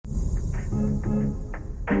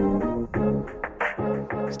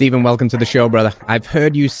Stephen, welcome to the show, brother. I've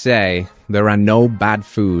heard you say there are no bad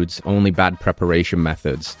foods, only bad preparation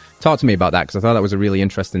methods. Talk to me about that, because I thought that was a really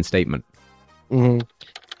interesting statement. Mm-hmm.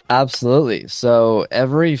 Absolutely. So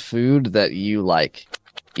every food that you like,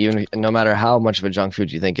 even no matter how much of a junk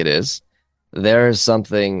food you think it is, there's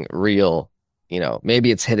something real. Maybe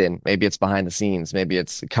it's hidden, maybe it's behind the scenes, maybe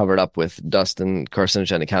it's covered up with dust and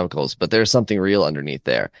carcinogenic chemicals, but there's something real underneath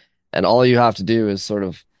there. And all you have to do is sort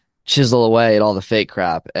of chisel away at all the fake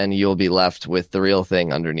crap, and you'll be left with the real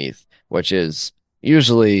thing underneath, which is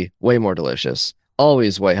usually way more delicious,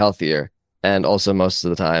 always way healthier, and also most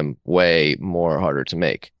of the time way more harder to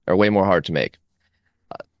make, or way more hard to make,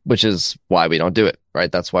 which is why we don't do it,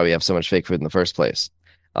 right? That's why we have so much fake food in the first place.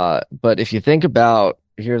 But if you think about,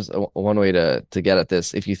 here's one way to get at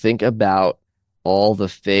this. If you think about all the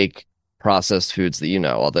fake processed foods that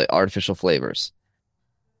all the artificial flavors,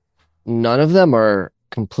 none of them are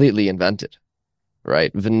completely invented,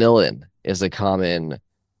 right? Vanillin is a common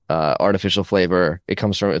artificial flavor.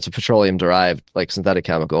 It's a petroleum derived like synthetic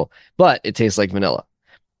chemical, but it tastes like vanilla.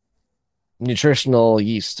 Nutritional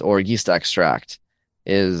yeast or yeast extract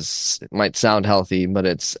it might sound healthy, but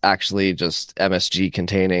it's actually just MSG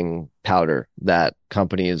containing powder that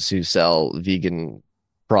companies who sell vegan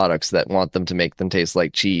products that want them to make them taste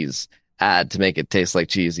like cheese add to make it taste like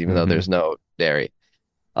cheese, even though there's no dairy.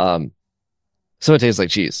 So it tastes like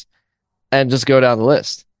cheese. And just go down the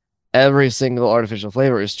list. Every single artificial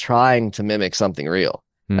flavor is trying to mimic something real.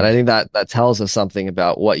 And I think that tells us something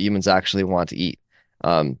about what humans actually want to eat.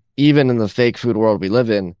 Even in the fake food world we live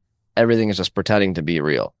in, everything is just pretending to be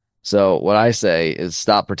real. So what I say is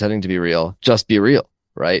stop pretending to be real, just be real,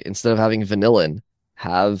 right? Instead of having vanillin,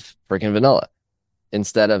 have freaking vanilla.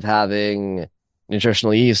 Instead of having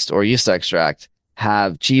nutritional yeast or yeast extract,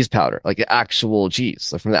 have cheese powder, like actual cheese,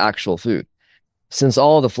 like from the actual food. Since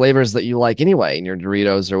all the flavors that you like anyway in your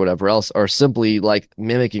Doritos or whatever else are simply like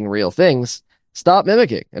mimicking real things, stop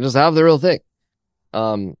mimicking and just have the real thing.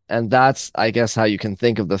 And that's, I guess, how you can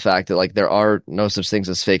think of the fact that like there are no such things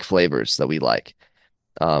as fake flavors that we like.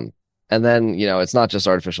 And then, it's not just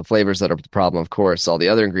artificial flavors that are the problem, of course, all the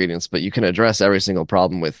other ingredients, but you can address every single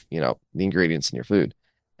problem with, the ingredients in your food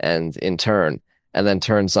and then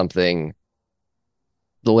turn something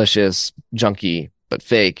delicious, junky, but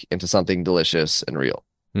fake into something delicious and real.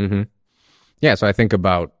 Mm-hmm. Yeah. So I think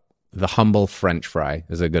about the humble French fry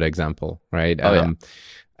is a good example, right? Yeah.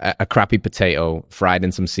 A crappy potato fried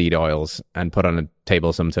in some seed oils and put on a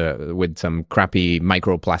table with some crappy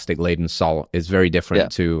microplastic laden salt is very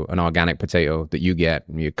different to an organic potato that you get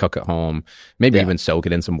and you cook at home, maybe even soak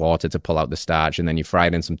it in some water to pull out the starch, and then you fry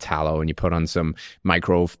it in some tallow and you put on some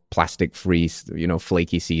microplastic free,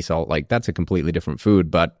 flaky sea salt. Like that's a completely different food,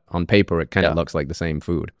 but on paper it kind of looks like the same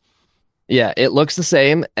food. Yeah, it looks the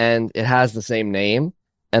same and it has the same name,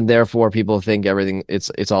 and therefore people think everything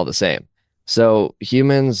it's all the same. So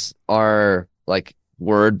humans are like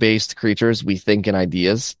word-based creatures. We think in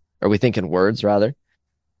ideas, or we think in words rather.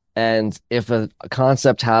 And if a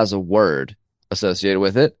concept has a word associated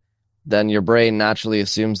with it, then your brain naturally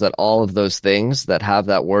assumes that all of those things that have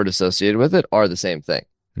that word associated with it are the same thing.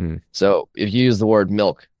 So if you use the word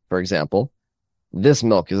milk, for example, this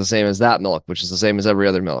milk is the same as that milk, which is the same as every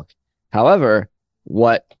other milk. However,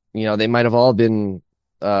 they might have all been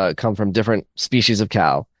come from different species of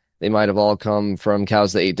cow. They might have all come from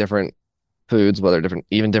cows that ate different foods, whether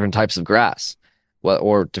different types of grass,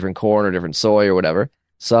 or different corn or different soy or whatever.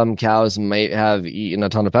 Some cows might have eaten a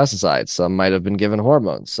ton of pesticides. Some might have been given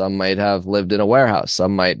hormones. Some might have lived in a warehouse.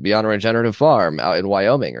 Some might be on a regenerative farm out in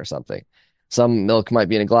Wyoming or something. Some milk might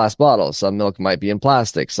be in a glass bottle. Some milk might be in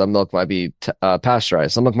plastic. Some milk might be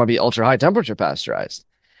pasteurized. Some milk might be ultra high temperature pasteurized.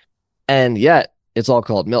 And yet it's all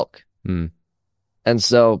called milk. And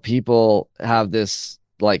so people have this,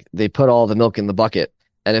 like, they put all the milk in the bucket,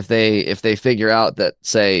 and if they figure out that,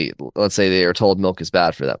 let's say they are told milk is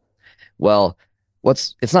bad for them, well,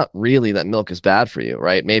 it's not really that milk is bad for you,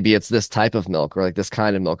 right? Maybe it's this type of milk, or like this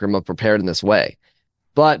kind of milk, or milk prepared in this way.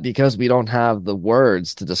 But because we don't have the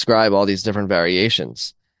words to describe all these different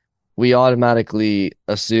variations, we automatically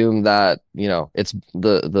assume that, it's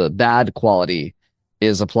the bad quality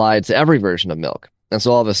is applied to every version of milk. And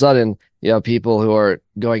so all of a sudden, people who are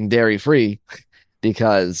going dairy free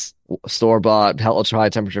because store-bought, ultra high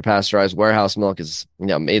temperature pasteurized warehouse milk is,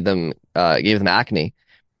 gave them acne.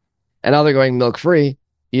 And now they're going milk free,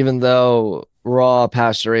 even though raw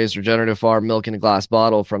pasture-raised regenerative farm milk in a glass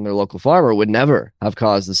bottle from their local farmer would never have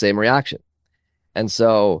caused the same reaction. And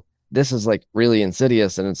so this is like really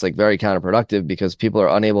insidious, and it's like very counterproductive because people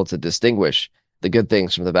are unable to distinguish the good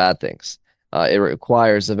things from the bad things. It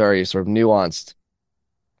requires a very sort of nuanced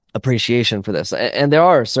appreciation for this. And there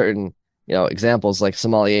are certain, examples like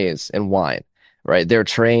sommeliers and wine, right? They're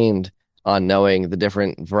trained on knowing the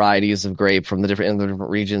different varieties of grape from in the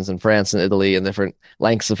different regions in France and Italy and different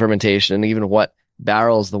lengths of fermentation and even what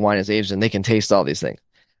barrels the wine is aged in. They can taste all these things.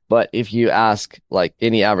 But if you ask like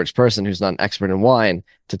any average person who's not an expert in wine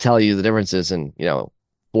to tell you the differences in,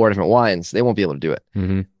 four different wines, they won't be able to do it.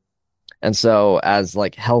 Mm-hmm. And so as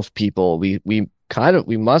like health people, we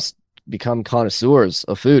must become connoisseurs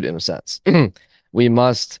of food in a sense. We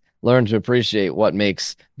must learn to appreciate what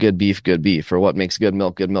makes good beef, or what makes good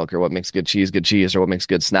milk, or what makes good cheese, or what makes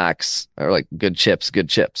good snacks, or like good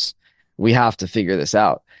chips. We have to figure this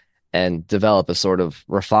out and develop a sort of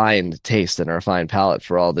refined taste and a refined palate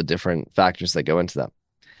for all the different factors that go into them.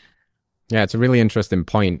 Yeah, it's a really interesting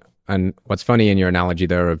point. And what's funny in your analogy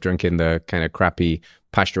there of drinking the kind of crappy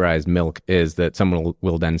pasteurized milk is that someone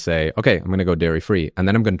will then say, okay, I'm going to go dairy free. And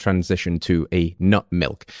then I'm going to transition to a nut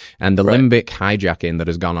milk. And the limbic hijacking that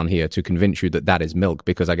has gone on here to convince you that that is milk,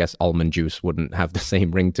 because I guess almond juice wouldn't have the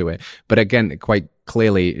same ring to it. But again, quite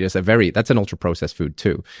clearly, that's an ultra processed food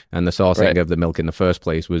too. And the sourcing of the milk in the first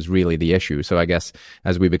place was really the issue. So I guess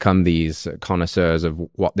as we become these connoisseurs of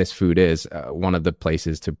what this food is, one of the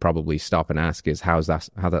places to probably stop and ask is, how does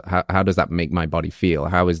that make my body feel?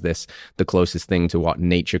 How is this the closest thing to what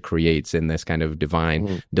nature creates in this kind of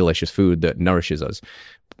divine, delicious food that nourishes us?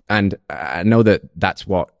 And I know that that's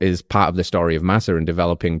what is part of the story of MASA and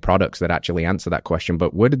developing products that actually answer that question.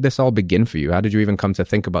 But where did this all begin for you? How did you even come to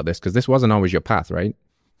think about this? Because this wasn't always your path, right?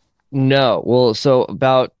 No. Well, so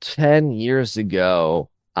about 10 years ago,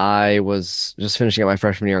 I was just finishing up my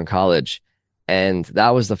freshman year in college. And that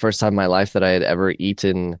was the first time in my life that I had ever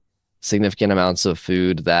eaten significant amounts of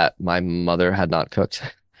food that my mother had not cooked.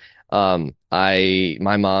 My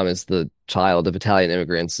mom is the child of Italian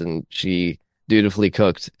immigrants, and she dutifully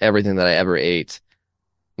cooked everything that I ever ate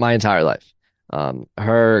my entire life.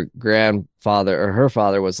 Her grandfather or her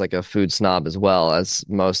father was like a food snob as well, as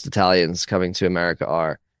most Italians coming to America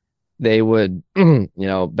are. They would,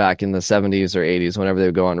 back in the 70s or 80s, whenever they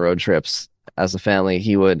would go on road trips as a family,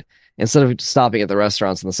 he would, instead of stopping at the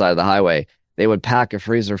restaurants on the side of the highway, they would pack a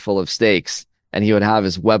freezer full of steaks, and he would have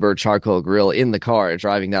his Weber charcoal grill in the car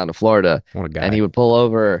driving down to Florida. What a guy. And he would pull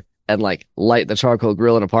over and like light the charcoal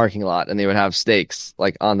grill in a parking lot, and they would have steaks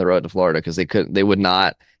like on the road to Florida because he would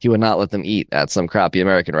not let them eat at some crappy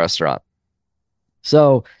American restaurant.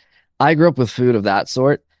 So I grew up with food of that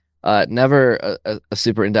sort. Never a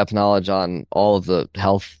super in-depth knowledge on all of the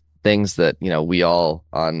health things that, we all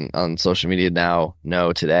on social media now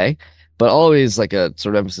know today, but always like a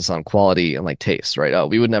sort of emphasis on quality and like taste, right? Oh,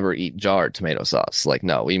 we would never eat jarred tomato sauce. Like,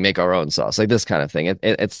 no, we make our own sauce, like this kind of thing.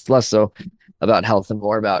 It's less so about health and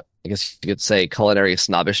more about, I guess you could say, culinary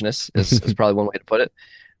snobbishness is probably one way to put it.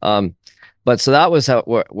 But so that was that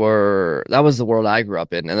was the world I grew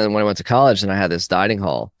up in. And then when I went to college, and I had this dining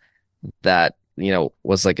hall that,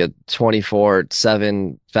 was like a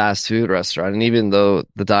 24/7 fast food restaurant. And even though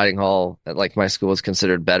the dining hall at like my school was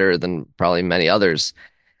considered better than probably many others,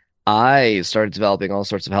 I started developing all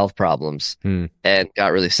sorts of health problems and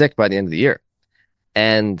got really sick by the end of the year.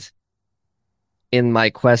 And in my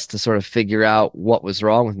quest to sort of figure out what was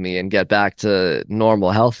wrong with me and get back to normal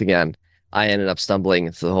health again, I ended up stumbling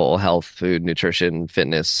into the whole health, food, nutrition,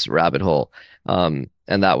 fitness rabbit hole.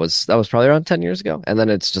 And that was probably around 10 years ago. And then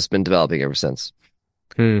it's just been developing ever since.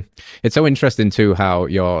 It's so interesting too how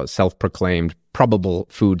your self-proclaimed probable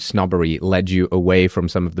food snobbery led you away from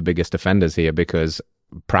some of the biggest offenders here, because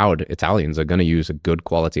proud Italians are going to use a good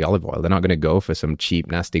quality olive oil. They're not going to go for some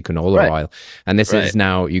cheap, nasty canola oil. And this is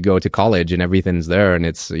now, you go to college and everything's there, and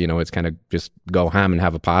it's, it's kind of just go ham and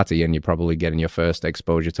have a party, and you're probably getting your first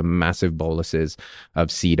exposure to massive boluses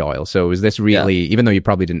of seed oil. So is this really, even though you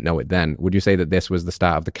probably didn't know it then, would you say that this was the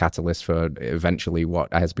start of the catalyst for eventually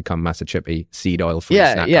what has become MASA Chip, a seed oil free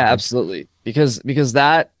snack company? Absolutely. Because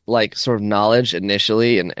that like sort of knowledge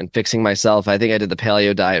initially and fixing myself, I think I did the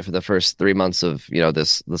paleo diet for the first 3 months of,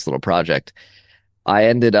 this little project. I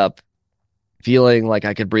ended up feeling like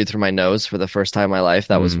I could breathe through my nose for the first time in my life.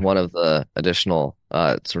 That was one of the additional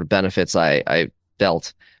sort of benefits I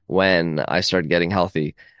felt when I started getting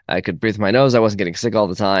healthy. I could breathe through my nose. I wasn't getting sick all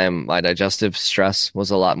the time. My digestive stress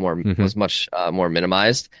was was much more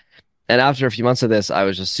minimized. And after a few months of this, I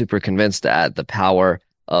was just super convinced at the power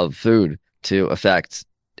of food to affect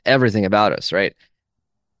everything about us, right?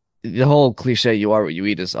 The whole cliche, you are what you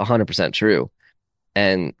eat, is 100% true.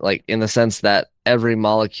 And like in the sense that every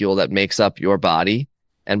molecule that makes up your body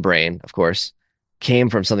and brain, of course, came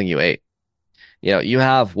from something you ate. You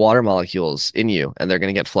have water molecules in you, and they're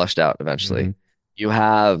going to get flushed out eventually. You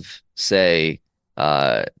have, say,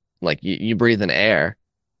 like you breathe in air,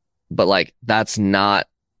 but like that's not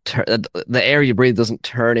the air you breathe doesn't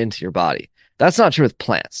turn into your body. That's not true with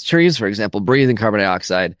plants. Trees, for example, breathe in carbon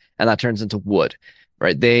dioxide and that turns into wood,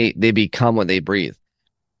 right? They become what they breathe.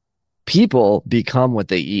 People become what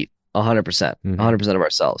they eat 100%, 100% of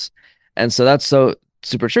ourselves. And so that's so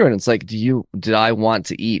super true. And it's like, did I want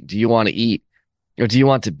to eat? Do you want to eat? Or do you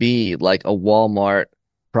want to be like a Walmart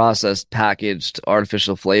processed, packaged,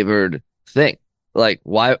 artificial flavored thing? Like,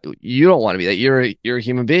 why you don't want to be that? You're a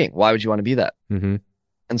human being. Why would you want to be that?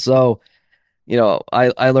 And so,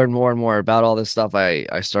 I learned more and more about all this stuff.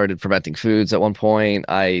 I started fermenting foods at one point.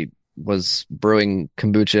 I was brewing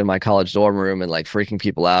kombucha in my college dorm room and like freaking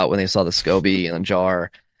people out when they saw the SCOBY in a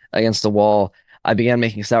jar against the wall. I began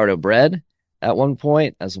making sourdough bread at one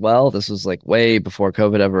point as well. This was like way before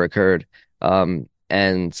COVID ever occurred.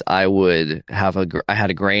 And I had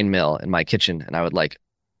a grain mill in my kitchen and I would like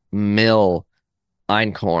mill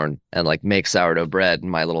einkorn and like make sourdough bread in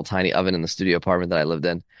my little tiny oven in the studio apartment that I lived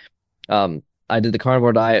in. I did the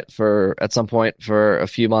carnivore diet at some point for a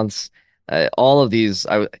few months. All of these,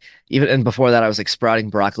 and before that, I was like sprouting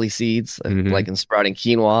broccoli seeds, like and sprouting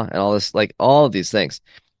quinoa and all this, like all of these things.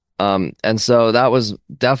 And so that was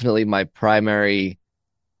definitely my primary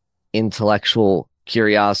intellectual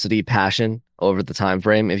curiosity, passion over the time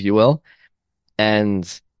frame, if you will. And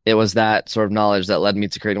it was that sort of knowledge that led me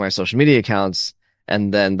to creating my social media accounts.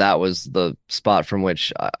 And then that was the spot from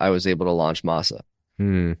which I was able to launch MASA.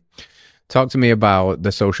 Talk to me about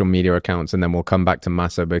the social media accounts, and then we'll come back to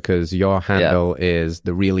MASA, because your handle is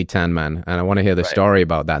the Really Tan Man, and I want to hear the story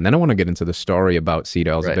about that. And then I want to get into the story about seed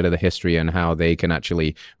oils, a bit of the history and how they can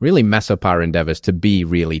actually really mess up our endeavors to be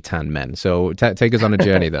really tan men. So take us on a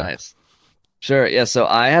journey there. Nice. Sure. Yeah. So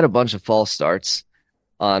I had a bunch of false starts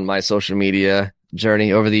on my social media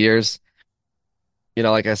journey over the years.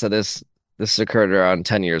 Like I said, this occurred around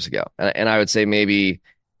 10 years ago. And I would say maybe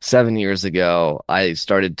 7 years ago, I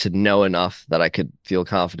started to know enough that I could feel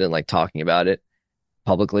confident like talking about it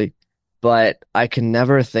publicly, but I can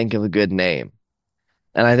never think of a good name.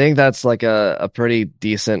 And I think that's like a pretty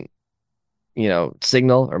decent,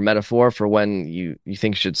 signal or metaphor for when you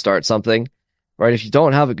think you should start something, right? If you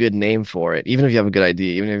don't have a good name for it, even if you have a good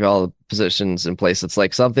idea, even if you have all the positions in place, it's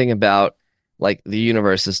like something about like the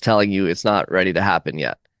universe is telling you it's not ready to happen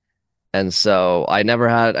yet. And so I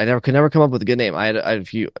could never come up with a good name. I had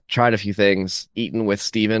tried a few things. Eaten with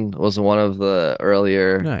Steven was one of the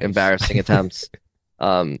earlier embarrassing attempts.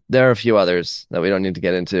 There are a few others that we don't need to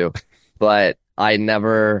get into, but I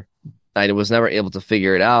was never able to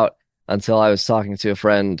figure it out until I was talking to a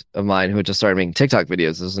friend of mine who had just started making TikTok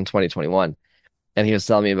videos. This was in 2021. And he was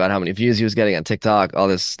telling me about how many views he was getting on TikTok, all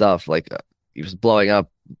this stuff. Like he was blowing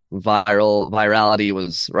up. Virality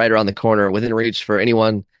was right around the corner, within reach for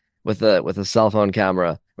anyone with a cell phone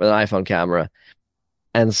camera, with an iPhone camera.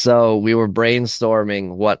 And so we were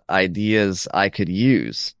brainstorming what ideas I could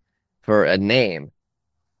use for a name.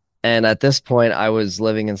 And at this point, I was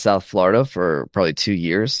living in South Florida for probably 2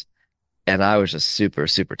 years, and I was just super,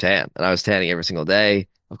 super tan. And I was tanning every single day.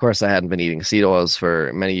 Of course, I hadn't been eating seed oils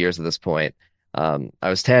for many years at this point. I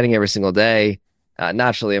was tanning every single day.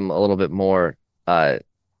 Naturally, I'm a little bit more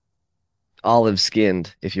olive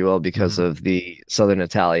skinned, if you will, because of the Southern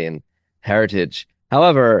Italian heritage.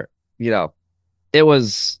 However, it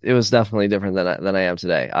was definitely different than I am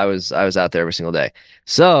today. I was out there every single day.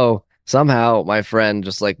 So somehow my friend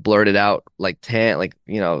just like blurted out like tan, like,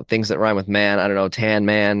 things that rhyme with man. I don't know, tan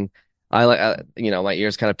man. My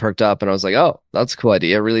ears kind of perked up and I was like, oh, that's a cool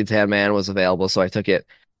idea. Really Tan Man was available. So I took it.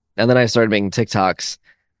 And then I started making TikToks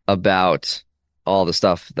about all the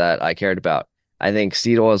stuff that I cared about. I think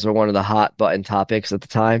seed oils were one of the hot button topics at the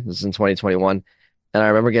time. This is in 2021. And I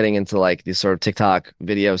remember getting into like these sort of TikTok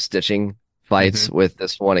video stitching fights with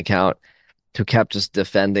this one account who kept just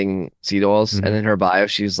defending seed oils. And in her bio,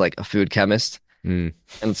 she's like a food chemist. And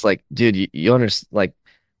it's like, dude, you understand, like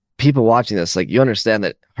people watching this, like you understand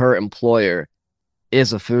that her employer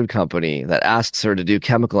is a food company that asks her to do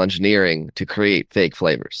chemical engineering to create fake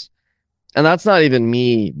flavors. And that's not even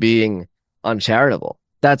me being uncharitable.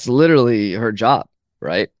 That's literally her job,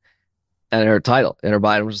 right? And her title in her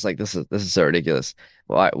bio, I'm just like, this is so ridiculous.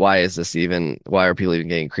 Why is this even? Why are people even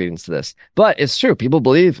getting credence to this? But it's true. People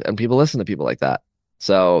believe and people listen to people like that.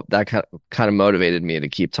 So that kind of motivated me to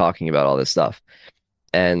keep talking about all this stuff.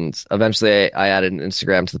 And eventually, I added an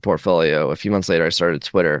Instagram to the portfolio. A few months later, I started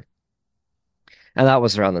Twitter, and that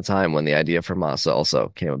was around the time when the idea for MASA also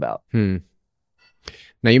came about.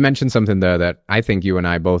 Now, you mentioned something there that I think you and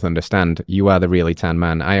I both understand. You are the Really Tan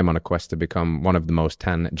Man. I am on a quest to become one of the most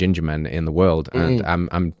tan ginger men in the world, and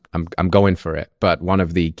I'm going for it. But one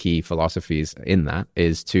of the key philosophies in that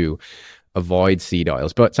is to avoid seed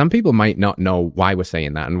oils. But some people might not know why we're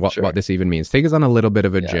saying that and what this even means. Take us on a little bit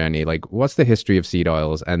of a journey. Like, what's the history of seed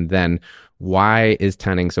oils? And then why is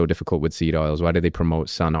tanning so difficult with seed oils? Why do they promote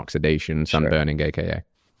sun oxidation, sunburning, aka?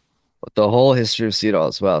 The whole history of seed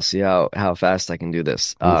oils. Well, see how fast I can do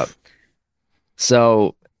this.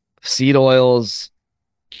 So seed oils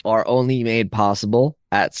are only made possible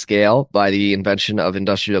at scale by the invention of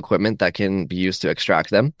industrial equipment that can be used to extract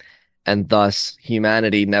them. And thus,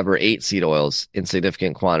 humanity never ate seed oils in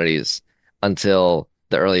significant quantities until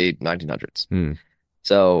the early 1900s.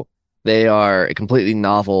 So they are a completely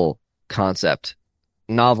novel concept,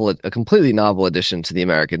 a completely novel addition to the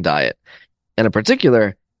American diet. And in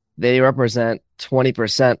particular, they represent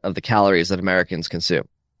 20% of the calories that Americans consume.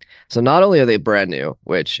 So not only are they brand new,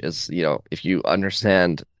 which is, if you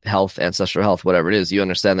understand health, ancestral health, whatever it is, you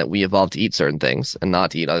understand that we evolved to eat certain things and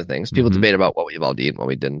not to eat other things. People debate about what we evolved to eat and what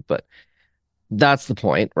we didn't, but that's the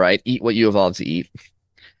point, right? Eat what you evolved to eat.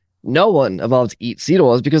 No one evolved to eat seed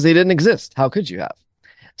oils because they didn't exist. How could you have?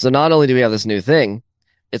 So not only do we have this new thing,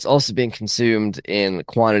 it's also being consumed in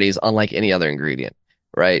quantities unlike any other ingredient,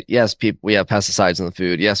 right? Yes, we have pesticides in the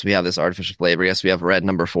food. Yes, we have this artificial flavor. Yes, we have red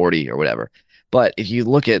number 40 or whatever. But if you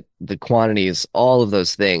look at the quantities, all of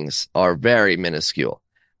those things are very minuscule.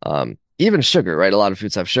 Even sugar, right? A lot of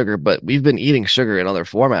foods have sugar, but we've been eating sugar in other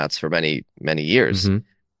formats for many, many years.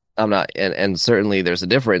 And certainly there's a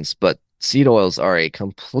difference, but seed oils are a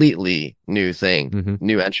completely new thing,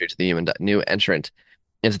 new entrant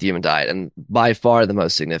into the human diet, and by far the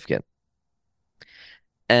most significant.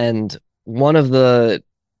 And one of the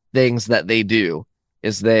things that they do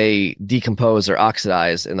is they decompose or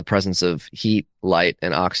oxidize in the presence of heat, light,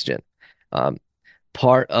 and oxygen.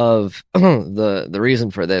 Part of the reason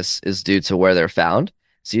for this is due to where they're found.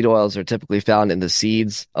 Seed oils are typically found in the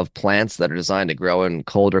seeds of plants that are designed to grow in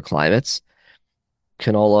colder climates.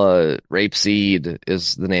 Canola rapeseed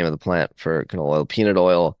is the name of the plant for canola oil. Peanut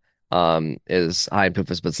oil is high in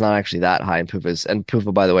PUFAs, but it's not actually that high in PUFAs. And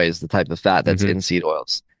PUFA, by the way, is the type of fat that's in seed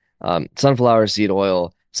oils. Sunflower seed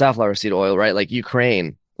oil, safflower seed oil, right? Like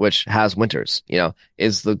Ukraine, which has winters,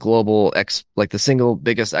 is the global the single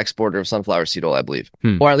biggest exporter of sunflower seed oil, I believe,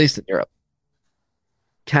 or at least in Europe.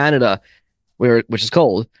 Canada, which is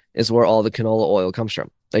cold, is where all the canola oil comes from.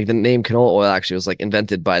 Like the name canola oil actually was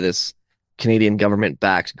invented by this Canadian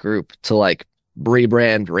government-backed group to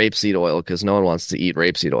rebrand rapeseed oil because no one wants to eat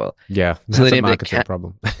rapeseed oil. Yeah, so they named it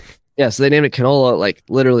problem. Yeah, so they named it canola,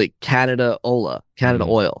 literally Canada oil,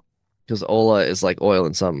 because ola is oil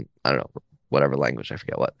in some, I don't know, whatever language, I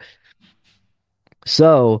forget what.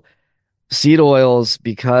 So seed oils,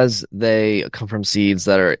 because they come from seeds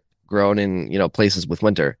that are grown in places with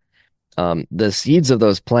winter, the seeds of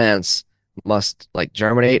those plants must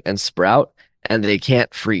germinate and sprout, and they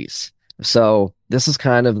can't freeze. So this is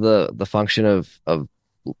kind of the function of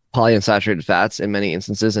polyunsaturated fats in many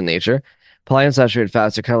instances in nature. Polyunsaturated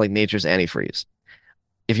fats are kind of like nature's antifreeze.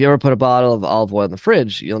 If you ever put a bottle of olive oil in the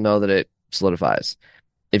fridge, you'll know that it solidifies.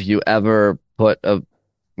 If you ever put a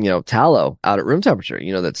tallow out at room temperature,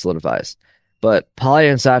 that solidifies. But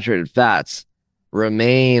polyunsaturated fats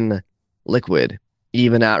remain liquid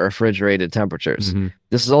even at refrigerated temperatures.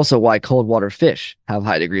 This is also why cold water fish have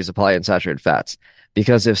high degrees of polyunsaturated fats.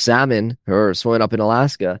 Because if salmon who are swimming up in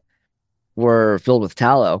Alaska were filled with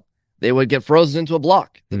tallow, they would get frozen into a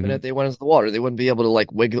block the minute they went into the water. They wouldn't be able to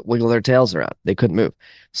wiggle their tails around. They couldn't move.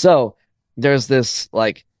 So there's this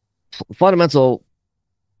fundamental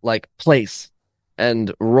place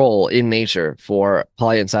and role in nature for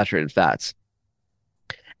polyunsaturated fats.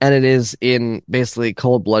 And it is in basically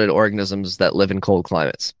cold-blooded organisms that live in cold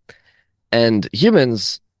climates. And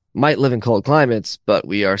humans might live in cold climates, but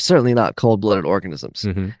we are certainly not cold-blooded organisms.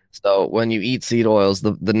 So when you eat seed oils,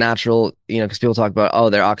 the natural, because people talk about,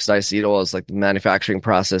 they're oxidized seed oils, the manufacturing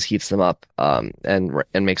process heats them up and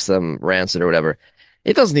makes them rancid or whatever.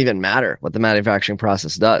 It doesn't even matter what the manufacturing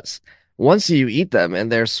process does. Once you eat them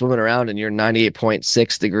and they're swimming around in your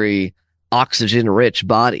 98.6 degree oxygen-rich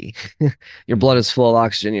body, your blood is full of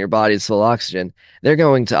oxygen, your body is full of oxygen, they're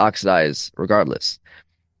going to oxidize regardless.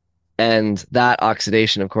 And that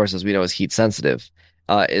oxidation, of course, as we know, is heat sensitive,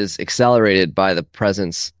 is accelerated by the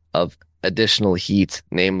presence of additional heat,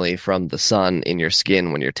 namely from the sun in your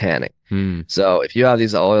skin when you're tanning. So if you have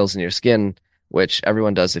these oils in your skin, which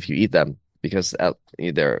everyone does if you eat them, because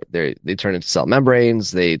they turn into cell membranes,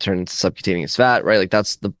 they turn into subcutaneous fat, right?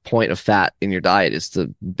 That's the point of fat in your diet, is to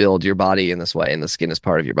build your body in this way, and the skin is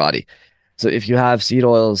part of your body. So if you have seed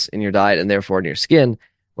oils in your diet and therefore in your skin,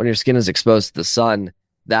 when your skin is exposed to the sun,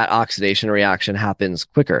 that oxidation reaction happens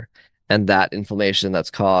quicker, and that inflammation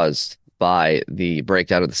that's caused by the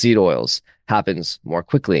breakdown of the seed oils happens more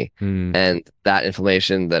quickly. Mm. And that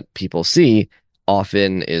inflammation that people see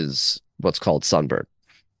often is what's called sunburn.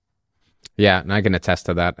 Yeah, and I can attest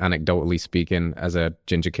to that. Anecdotally speaking, as a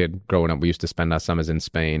ginger kid growing up, we used to spend our summers in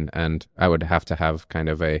Spain, and I would have to have kind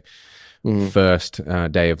of a first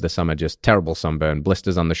day of the summer, just terrible sunburn,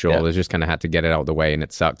 blisters on the shoulders, just kind of had to get it out of the way, and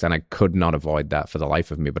it sucked. And I could not avoid that for the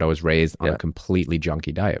life of me. But I was raised on a completely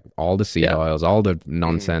junky diet. All the seed oils, all the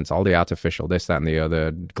nonsense, all the artificial, this, that, and the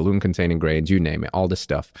other, gluten-containing grains, you name it, all this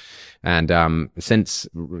stuff. And since,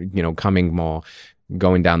 coming more,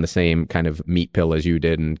 going down the same kind of meat pill as you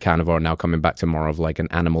did and carnivore, now coming back to more of like an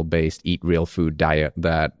animal-based, eat real food diet,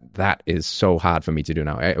 that is so hard for me to do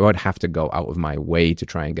now. I would have to go out of my way to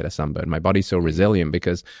try and get a sunburn. My body's so resilient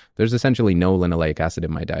because there's essentially no linoleic acid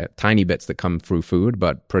in my diet. Tiny bits that come through food,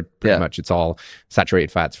 but pretty much it's all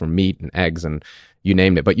saturated fats from meat and eggs and you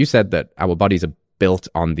named it. But you said that our bodies are built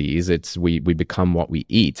on these. It's we become what we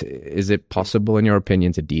eat. Is it possible, in your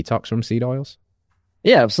opinion, to detox from seed oils?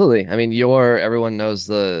 Yeah, absolutely. I mean, everyone knows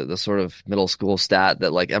the sort of middle school stat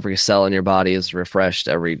that like every cell in your body is refreshed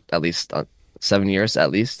every at least 7 years at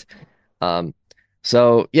least.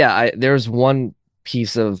 So yeah, there's one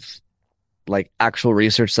piece of like actual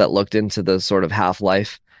research that looked into the sort of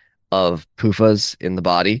half-life of PUFAs in the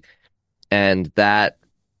body, and that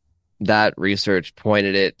research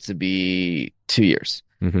pointed it to be 2 years.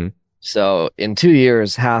 Mm-hmm. So in 2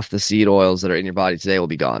 years, half the seed oils that are in your body today will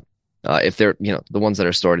be gone. If they're, the ones that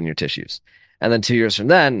are stored in your tissues. And then 2 years from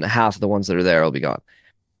then, half the ones that are there will be gone.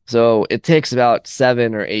 So it takes about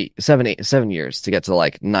 7 years to get to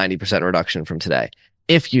like 90% reduction from today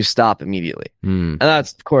if you stop immediately. And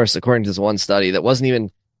that's, of course, according to this one study that wasn't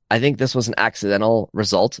even, I think this was an accidental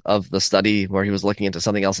result of the study where he was looking into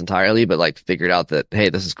something else entirely, but like figured out that, hey,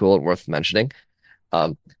 this is cool and worth mentioning.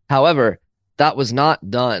 However, that was not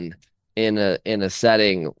done in a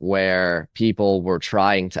setting where people were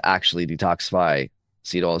trying to actually detoxify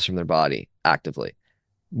seed oils from their body actively.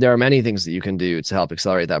 There are many things that you can do to help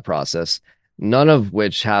accelerate that process, none of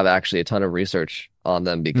which have actually a ton of research on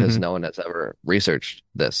them because no one has ever researched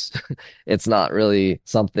this. It's not really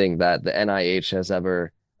something that the NIH has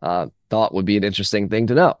ever thought would be an interesting thing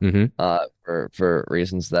to know for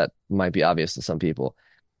reasons that might be obvious to some people.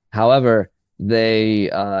 However,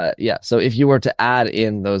 so if you were to add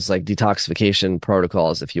in those like detoxification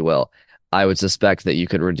protocols, if you will, I would suspect that you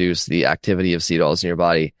could reduce the activity of seed oils in your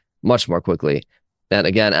body much more quickly. And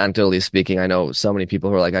again, anecdotally speaking, I know so many people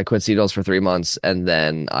who are like, I quit seed oils for 3 months and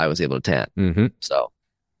then I was able to tan. So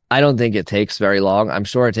I don't think it takes very long. I'm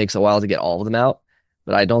sure it takes a while to get all of them out,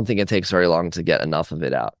 but I don't think it takes very long to get enough of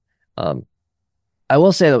it out. I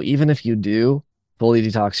will say though, even if you do fully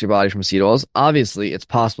detox your body from seed oils, obviously it's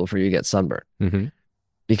possible for you to get sunburn.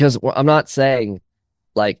 Because I'm not saying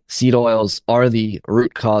like seed oils are the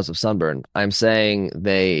root cause of sunburn. I'm saying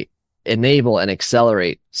they enable and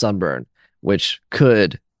accelerate sunburn, which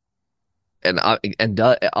could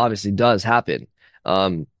obviously does happen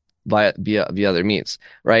via other means,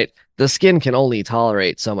 right? The skin can only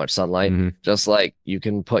tolerate so much sunlight, just like you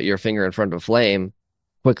can put your finger in front of a flame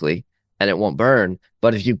quickly and it won't burn.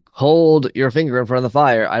 But if you hold your finger in front of the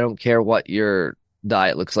fire, I don't care what your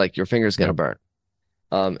diet looks like, your finger's going to burn.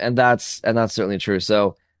 And that's certainly true.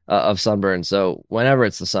 So of sunburn. So whenever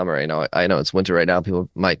it's the summer, I know it's winter right now. People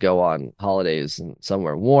might go on holidays and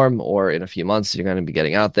somewhere warm, or in a few months you're going to be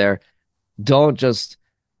getting out there. Don't just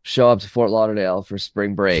show up to Fort Lauderdale for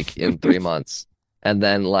spring break in 3 months and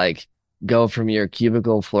then like go from your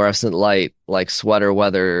cubicle fluorescent light like sweater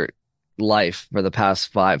weather life for the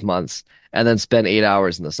past 5 months and then spend 8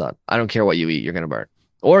 hours in the sun. I don't care what you eat, you're going to burn.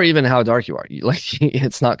 Or even how dark you are.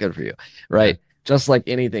 It's not good for you, right? Yeah. Just like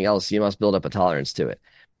anything else, you must build up a tolerance to it.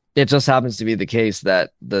 It just happens to be the case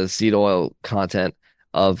that the seed oil content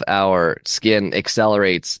of our skin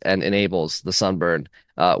accelerates and enables the sunburn,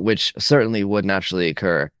 which certainly would naturally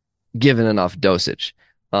occur given enough dosage.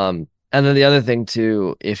 And then the other thing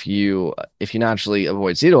too, if you naturally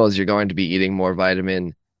avoid seed oils, you're going to be eating more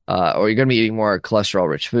vitamin, or you're going to be eating more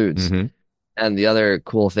cholesterol-rich foods. And the other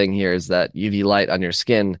cool thing here is that UV light on your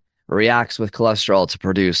skin reacts with cholesterol to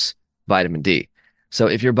produce vitamin D. So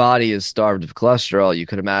if your body is starved of cholesterol, you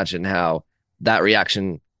could imagine how that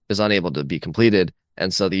reaction is unable to be completed.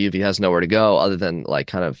 And so the UV has nowhere to go other than like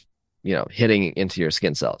kind of, hitting into your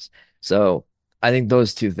skin cells. So I think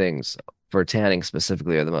those two things for tanning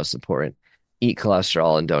specifically are the most important. Eat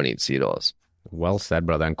cholesterol and don't eat seed oils. Well said,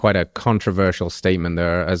 brother, and quite a controversial statement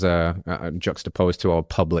there, as a juxtaposed to our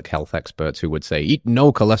public health experts who would say eat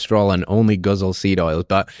no cholesterol and only guzzle seed oils.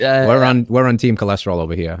 But we're on team cholesterol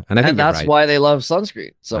over here, and I think that's you're right. why they love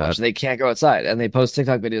sunscreen so much. They can't go outside, and they post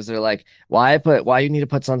TikTok videos. They're like, why you need to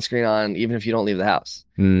put sunscreen on even if you don't leave the house?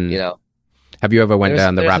 You know. Have you ever went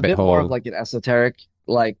down the rabbit hole? More of like an esoteric,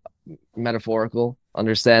 like metaphorical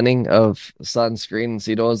understanding of sunscreen and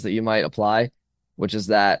seed oils that you might apply, which is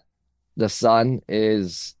that the sun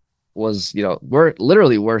was we're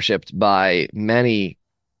literally worshipped by many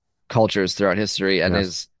cultures throughout history, and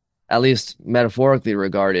is at least metaphorically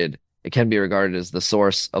regarded. It can be regarded as the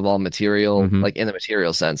source of all material, like in the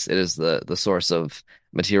material sense. It is the source of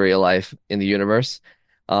material life in the universe.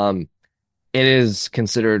 It is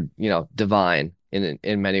considered, divine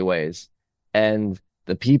in many ways, and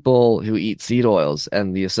the people who eat seed oils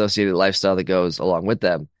and the associated lifestyle that goes along with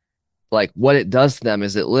them, like what it does to them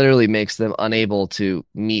is it literally makes them unable to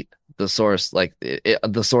meet the source, like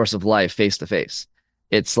the source of life face to face.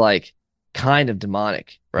 It's like kind of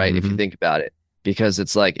demonic, right? If you think about it, because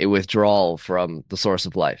it's like a withdrawal from the source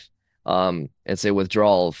of life. It's a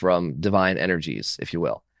withdrawal from divine energies, if you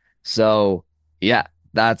will. So yeah,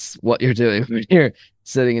 that's what you're doing when you're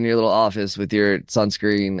sitting in your little office with your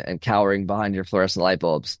sunscreen and cowering behind your fluorescent light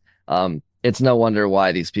bulbs. It's no wonder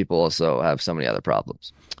why these people also have so many other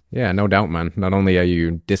problems. Yeah, no doubt, man. Not only are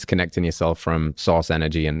you disconnecting yourself from source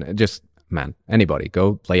energy, and just, man, anybody,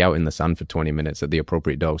 go lay out in the sun for 20 minutes at the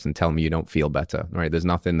appropriate dose and tell me you don't feel better, right? There's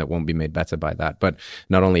nothing that won't be made better by that. But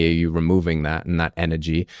not only are you removing that and that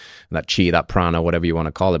energy, that chi, that prana, whatever you want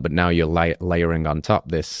to call it, but now you're layering on top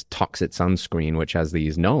this toxic sunscreen, which has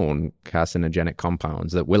these known carcinogenic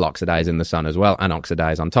compounds that will oxidize in the sun as well, and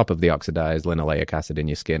oxidize on top of the oxidized linoleic acid in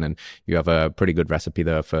your skin. And you have a pretty good recipe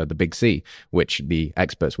there for the big C, which the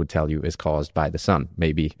experts would tell you is caused by the sun.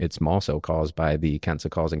 Maybe it's more so caused by the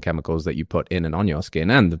cancer-causing chemicals that you put in and on your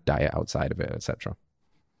skin and the diet outside of it, etc.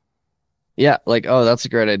 Yeah, like, oh, that's a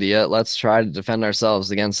great idea. Let's try to defend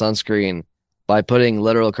ourselves against sunscreen by putting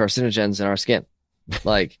literal carcinogens in our skin.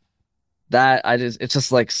 Like that, it's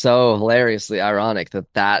just like so hilariously ironic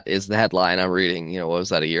that is the headline I'm reading. What was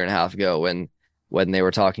that, a year and a half ago when they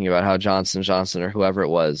were talking about how Johnson & Johnson or whoever it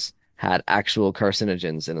was had actual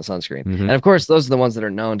carcinogens in the sunscreen. And of course, those are the ones that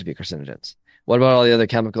are known to be carcinogens. What about all the other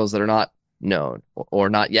chemicals that are not known or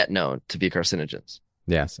not yet known to be carcinogens?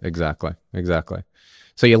 Yes, exactly.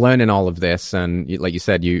 So you're learning all of this, and like you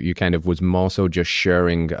said, you kind of was more so just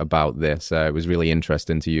sharing about this. It was really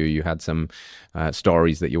interesting to you. You had some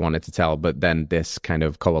stories that you wanted to tell, but then this kind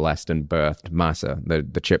of coalesced and birthed MASA,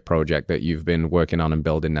 the chip project that you've been working on and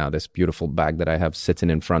building now, this beautiful bag that I have sitting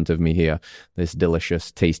in front of me here, this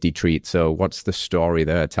delicious, tasty treat. So what's the story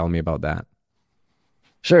there? Tell me about that.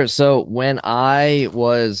 Sure. So when I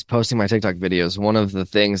was posting my TikTok videos, one of the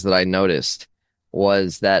things that I noticed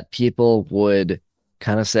was that people would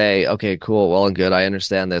kind of say, okay, cool, well and good, I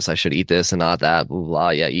understand this, I should eat this and not that, blah, blah, blah.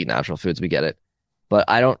 Yeah, eat natural foods, we get it. But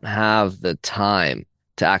I don't have the time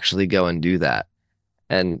to actually go and do that.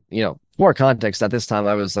 And, for context, at this time,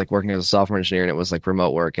 I was like working as a software engineer, and it was like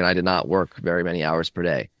remote work, and I did not work very many hours per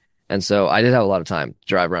day. And so I did have a lot of time to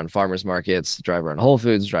drive around farmers markets, drive around Whole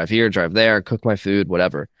Foods, drive here, drive there, cook my food,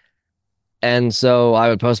 whatever. And so I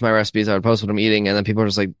would post my recipes, I would post what I'm eating, and then people were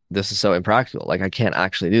just like, this is so impractical. Like, I can't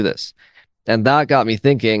actually do this. And that got me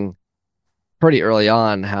thinking pretty early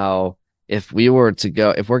on how if we're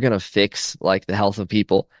going to fix like the health of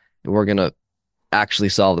people, if we're going to actually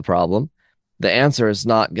solve the problem, the answer is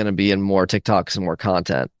not going to be in more TikToks and more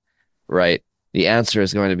content, right? The answer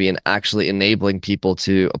is going to be in actually enabling people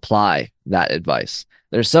to apply that advice.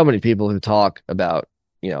 There's so many people who talk about,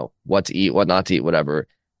 what to eat, what not to eat, whatever.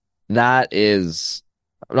 That is,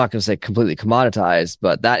 I'm not going to say completely commoditized,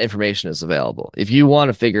 but that information is available. If you want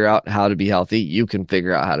to figure out how to be healthy, you can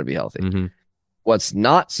figure out how to be healthy. What's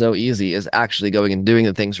not so easy is actually going and doing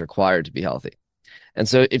the things required to be healthy. And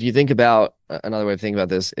so if you think about, another way of thinking about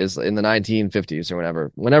this is in the 1950s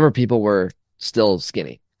or whenever people were still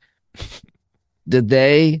skinny, did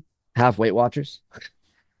they have Weight Watchers?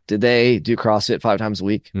 Did they do CrossFit 5 times a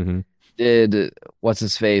week? Did what's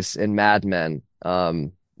his face in Mad Men,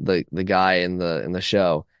 the guy in the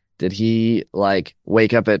show, did he like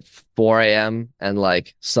wake up at 4 a.m. and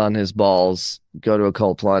like sun his balls, go to a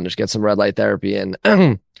cold plunge, get some red light therapy in,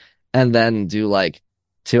 and then do like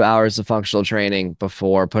 2 hours of functional training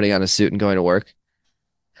before putting on a suit and going to work?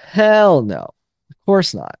 Hell no. Of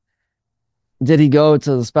course not. Did he go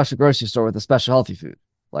to the special grocery store with a special healthy food,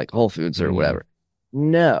 like Whole Foods or whatever?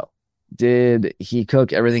 No. Did he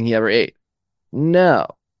cook everything he ever ate? No.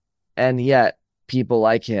 And yet, people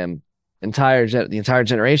like him, the entire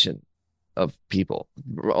generation, of people,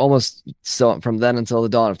 almost so from then until the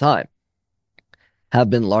dawn of time, have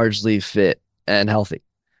been largely fit and healthy.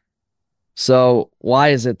 So why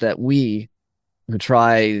is it that we who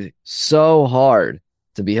try so hard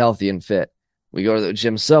to be healthy and fit, we go to the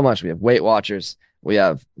gym so much, we have Weight Watchers, we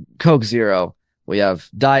have Coke Zero, we have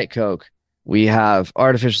Diet Coke, we have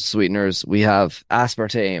artificial sweeteners, we have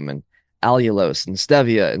aspartame and allulose and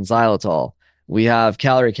stevia and xylitol, we have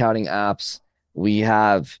calorie counting apps, we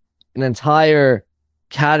have an entire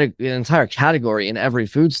category in every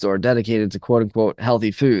food store dedicated to quote unquote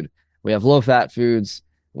healthy food. We have low fat foods,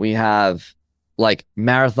 we have like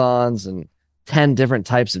marathons and 10 different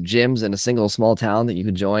types of gyms in a single small town that you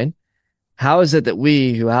could join. How is it that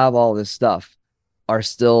we who have all this stuff are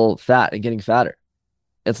still fat and getting fatter?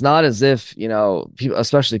 It's not as if, people,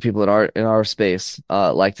 especially people in our space,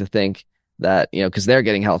 like to think that, because they're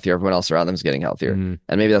getting healthier, everyone else around them is getting healthier. And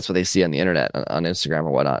maybe that's what they see on the internet, on Instagram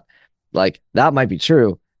or whatnot. Like that might be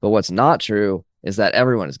true, but what's not true is that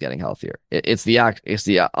everyone is getting healthier. It's the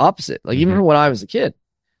opposite. Like even from when I was a kid,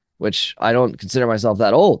 which I don't consider myself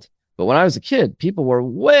that old, but when I was a kid, people were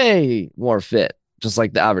way more fit, just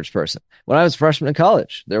like the average person. When I was a freshman in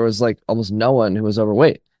college, there was like almost no one who was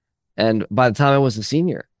overweight. And by the time I was a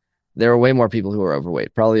senior, there were way more people who were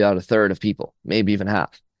overweight, probably about a third of people, maybe even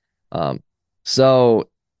half. So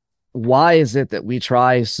why is it that we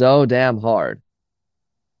try so damn hard,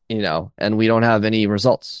 and we don't have any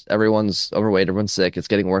results? Everyone's overweight, everyone's sick. It's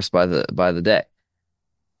getting worse by the day.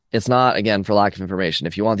 It's not, again, for lack of information.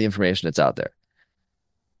 If you want the information, it's out there.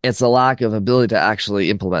 It's a lack of ability to actually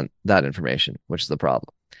implement that information, which is the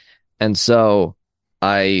problem. And so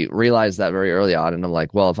I realized that very early on, and I'm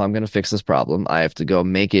like, well, if I'm going to fix this problem, I have to go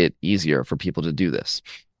make it easier for people to do this.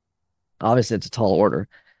 Obviously, it's a tall order.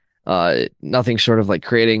 Nothing short of like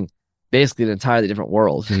creating basically an entirely different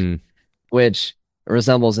world, which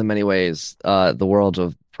resembles in many ways the world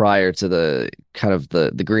of prior to the kind of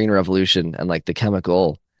the green revolution and like the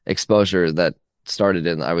chemical exposure that started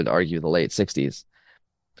in, I would argue, the late 60s.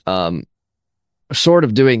 Short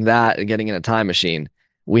of doing that and getting in a time machine,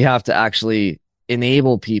 we have to actually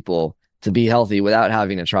enable people to be healthy without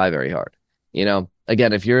having to try very hard.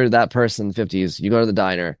 Again, if you're that person in the 50s, you go to the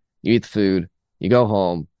diner, you eat the food, you go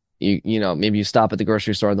home, maybe you stop at the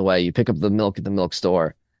grocery store on the way, you pick up the milk at the milk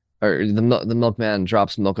store, or the milkman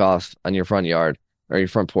drops milk off on your front yard or your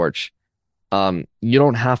front porch. You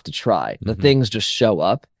don't have to try. The things just show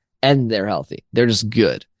up and they're healthy. They're just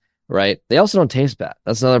good, right? They also don't taste bad.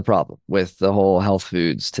 That's another problem with the whole health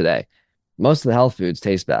foods today. Most of the health foods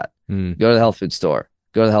taste bad. Go to the health food store,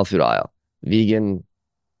 go to the health food aisle, vegan,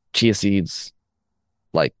 chia seeds,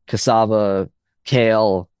 like cassava,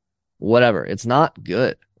 kale, whatever. It's not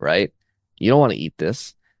good, right? You don't want to eat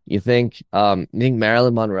this. You think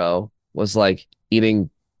Marilyn Monroe was like eating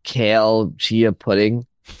kale, chia pudding,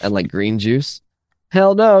 and like green juice?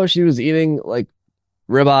 Hell no, she was eating like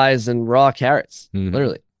ribeyes and raw carrots.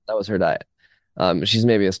 Literally, that was her diet. She's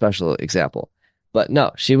maybe a special example, but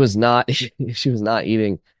no, she was not. She was not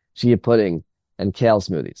eating chia pudding and kale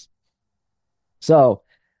smoothies. So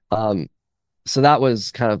that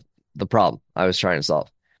was kind of the problem I was trying to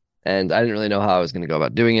solve, and I didn't really know how I was going to go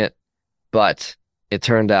about doing it, but it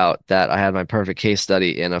turned out that I had my perfect case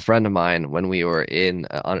study in a friend of mine when we were in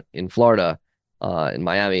Florida, in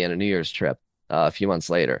Miami, on a New Year's trip a few months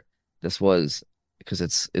later. This was because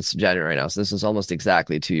it's January now, so this was almost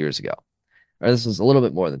exactly 2 years ago, or this was a little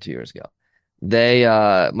bit more than 2 years ago.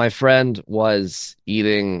 My friend was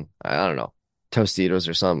eating, I don't know, Tostitos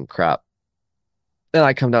or some crap. And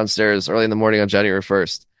I come downstairs early in the morning on January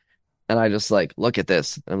 1st, and I just like look at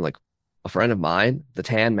this, and I'm like, a friend of mine, the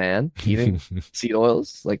tan man, eating seed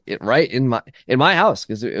oils, like it right in my house,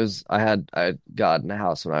 because I had gotten a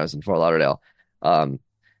house when I was in Fort Lauderdale,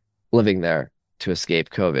 living there to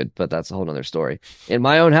escape COVID, but that's a whole nother story. In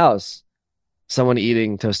my own house, someone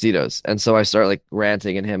eating Tostitos. And so I start like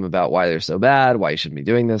ranting at him about why they're so bad, why you shouldn't be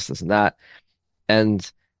doing this and that.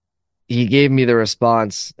 And he gave me the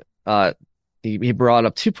response. He brought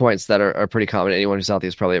up 2 points that are pretty common. Anyone who's healthy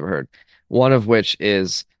has probably ever heard. One of which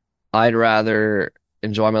is, I'd rather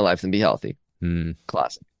enjoy my life than be healthy.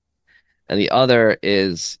 Classic. And the other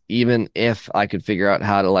is, even if I could figure out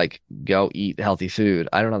how to like go eat healthy food,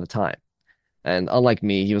 I don't have the time. And unlike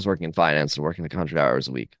me, he was working in finance and working like 100 hours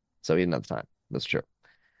a week. So he didn't have the time. That's true.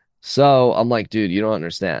 So I'm like, dude, you don't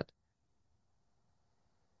understand.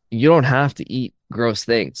 You don't have to eat gross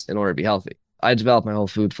things in order to be healthy. I developed my whole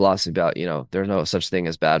food philosophy about, there's no such thing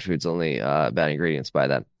as bad foods, only bad ingredients by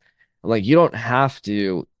then. I'm like, you don't have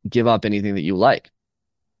to give up anything that you like.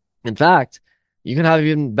 In fact, you can have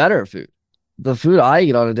even better food the food I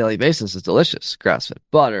eat on a daily basis is delicious. Grass-fed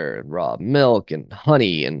butter and raw milk and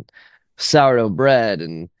honey and sourdough bread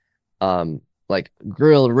and like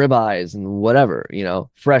grilled ribeyes and whatever,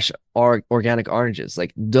 fresh organic oranges,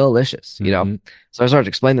 like delicious, Hmm. So I started to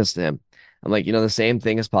explain this to him. I'm like, the same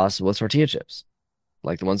thing is possible with tortilla chips,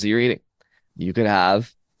 like the ones that you're eating. You could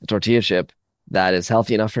have a tortilla chip that is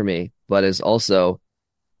healthy enough for me, but is also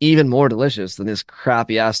even more delicious than this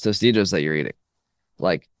crappy ass Tostitos that you're eating.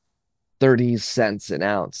 Like 30 cents an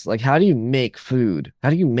ounce. Like, how do you make food?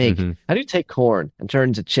 Hmm. How do you take corn and turn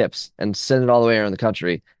it into chips and send it all the way around the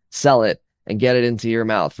country, sell it, and get it into your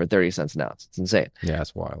mouth for 30 cents an ounce? It's insane. Yeah,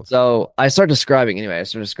 it's wild. So I started describing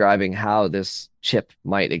how this chip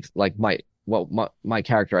might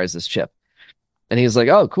characterize this chip. And he's like,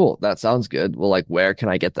 "Oh, cool. That sounds good. Well, like, where can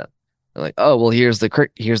I get them?" I'm like, "Oh, well, here's the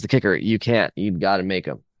kicker. You can't. You got to make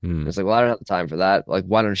them." And Mm. it's like, "Well, I don't have the time for that. Like,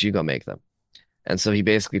 why don't you go make them?" And so he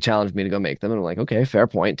basically challenged me to go make them. And I'm like, "Okay, fair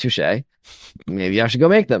point. Touche. Maybe I should go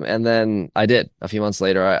make them." And then I did. A few months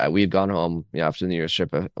later, we had gone home, after the New Year's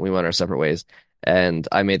trip. We went our separate ways. And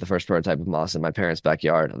I made the first prototype of MASA in my parents'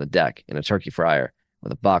 backyard on the deck in a turkey fryer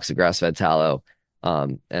with a box of grass-fed tallow,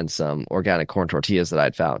 and some organic corn tortillas that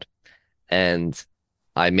I'd found. And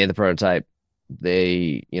I made the prototype.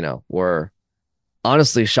 They, were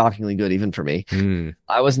honestly shockingly good even for me. Mm.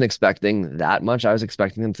 I wasn't expecting that much. I was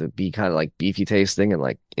expecting them to be kind of like beefy tasting and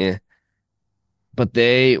like eh. But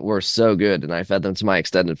they were so good, and I fed them to my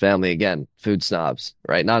extended family. Again, food snobs,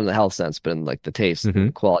 right? Not in the health sense, but in like the taste and Hmm.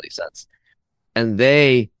 the quality sense. And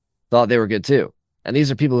they thought they were good too. And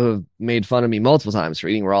these are people who have made fun of me multiple times for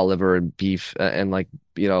eating raw liver and beef, and like,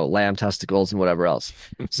 lamb testicles and whatever else.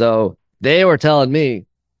 So they were telling me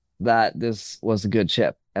that this was a good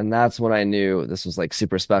chip. And that's when I knew this was like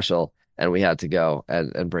super special and we had to go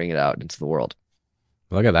and bring it out into the world.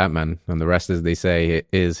 Look at that, man. And the rest, as they say,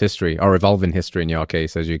 is history, or evolving history in your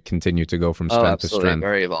case, as you continue to go from Oh, strength to absolutely. strength.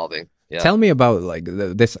 Very evolving. Yeah. Tell me about like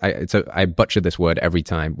this. I butcher this word every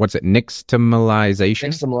time. What's it? Nixtamalization?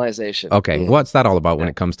 Nixtamalization. Okay. What's that all about when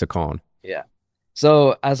Yeah. it comes to corn? Yeah.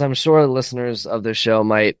 So, as I'm sure listeners of this show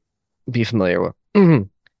might be familiar with,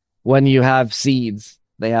 when you have seeds,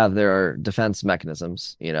 they have their defense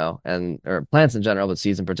mechanisms, or plants in general, but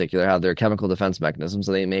seeds in particular have their chemical defense mechanisms,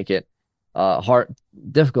 so they make it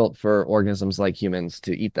difficult for organisms like humans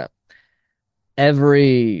to eat them.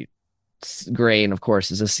 Every grain, of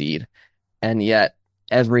course, is a seed, and yet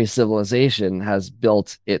every civilization has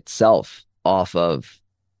built itself off of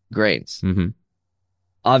grains. Hmm.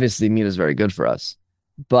 Obviously, meat is very good for us,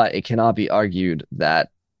 but it cannot be argued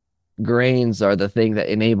that grains are the thing that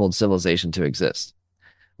enabled civilization to exist.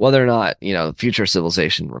 Whether or not, future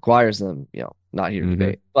civilization requires them, not here to Hmm.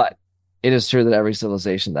 debate. But it is true that every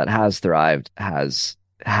civilization that has thrived has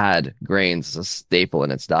had grains as a staple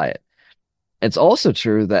in its diet. It's also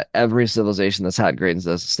true that every civilization that's had grains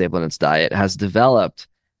as a staple in its diet has developed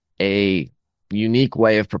a unique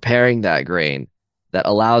way of preparing that grain that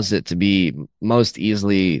allows it to be most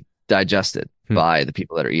easily digested Hmm. by the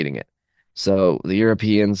people that are eating it. So the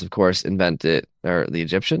Europeans, of course, invented, or the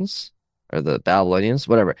Egyptians, or the Babylonians,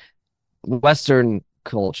 whatever, Western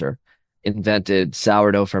culture invented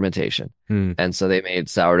sourdough fermentation. Hmm. And so they made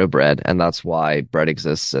sourdough bread, and that's why bread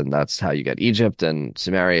exists, and that's how you get Egypt and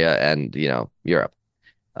Samaria and, Europe.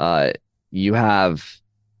 Uh, you have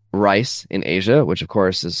rice in Asia, which of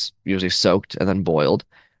course is usually soaked and then boiled.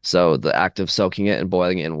 So the act of soaking it and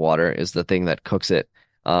boiling it in water is the thing that cooks it,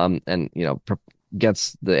 and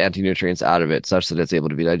gets the anti-nutrients out of it such that it's able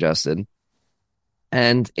to be digested.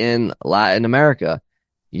 And in Latin America,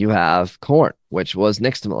 you have corn, which was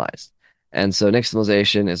nixtamalized. And so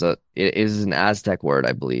nixtamalization is an Aztec word,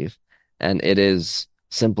 I believe, and it is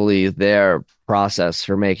simply their process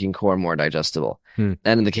for making corn more digestible. Hmm.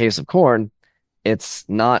 And in the case of corn, it's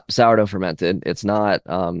not sourdough fermented. It's not,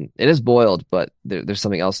 it is boiled, but there's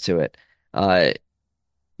something else to it. Uh,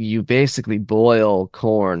 you basically boil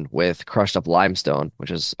corn with crushed up limestone, which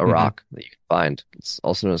is a Hmm. rock that you can find. It's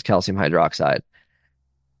also known as calcium hydroxide.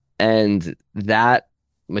 And that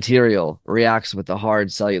material reacts with the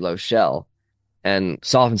hard cellulose shell and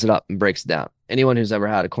softens it up and breaks it down. Anyone who's ever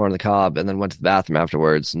had a corn on the cob and then went to the bathroom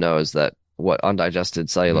afterwards knows that what undigested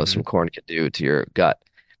cellulose Hmm. from corn can do to your gut.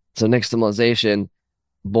 So nixtamalization,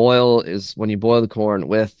 boil is when you boil the corn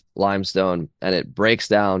with limestone and it breaks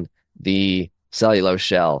down the cellulose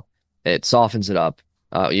shell. It softens it up.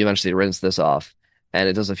 You eventually rinse this off. And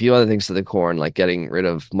it does a few other things to the corn, like getting rid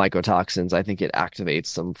of mycotoxins. I think it activates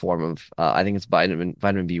some form of, I think it's vitamin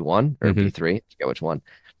B1 or Hmm. B3, I forget which one.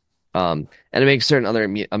 And it makes certain other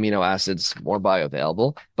amino acids more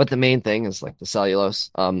bioavailable. But the main thing is like the cellulose,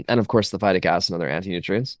 and of course the phytic acid and other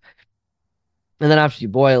anti-nutrients. And then after you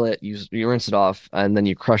boil it, you rinse it off, and then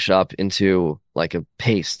you crush it up into like a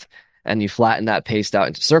paste, and you flatten that paste out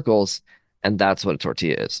into circles, and that's what a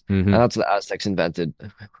tortilla is. Hmm. And that's what the Aztecs invented,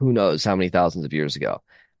 who knows how many thousands of years ago.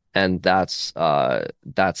 And that's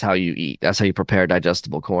how you eat. That's how you prepare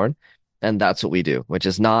digestible corn. And that's what we do, which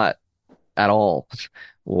is not at all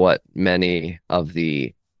what many of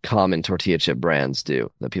the common tortilla chip brands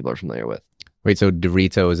do that people are familiar with. Wait, so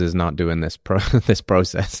Doritos is not doing this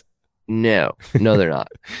process? No, no, they're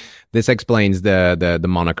not. This explains the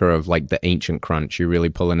moniker of like the ancient crunch. You're really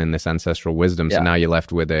pulling in this ancestral wisdom. So Yeah. now you're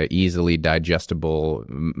left with a easily digestible,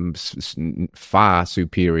 far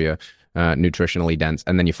superior, nutritionally dense,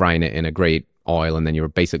 and then you're frying it in a great oil, and then you're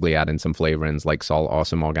basically adding some flavorings like salt or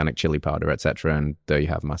some organic chili powder, etc. And there you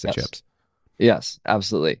have MASA Yes. chips. Yes,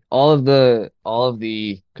 absolutely. All of the,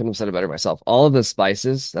 couldn't have said it better myself. All of the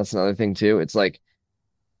spices, that's another thing too. It's like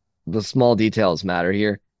the small details matter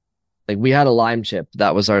here. Like we had a lime chip.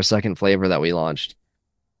 That was our second flavor that we launched.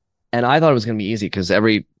 And I thought it was going to be easy because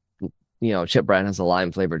every, chip brand has a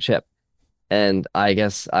lime flavored chip. And I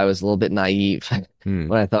guess I was a little bit naive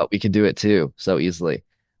when I thought we could do it too so easily.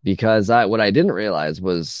 Because what I didn't realize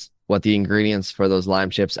was what the ingredients for those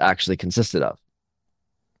lime chips actually consisted of.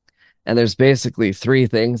 And there's basically three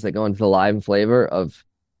things that go into the lime flavor of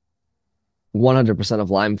 100% of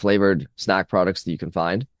lime flavored snack products that you can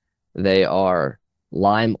find. They are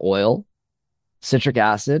lime oil, citric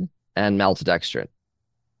acid, and maltodextrin.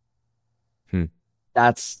 Hmm.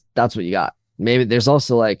 That's what you got. Maybe there's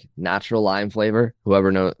also like natural lime flavor.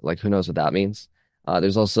 Who knows what that means.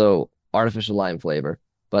 There's also artificial lime flavor.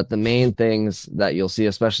 But the main things that you'll see,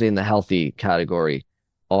 especially in the healthy category,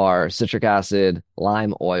 are citric acid,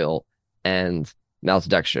 lime oil, and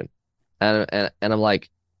maltodextrin. And I'm like,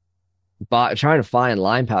 trying to find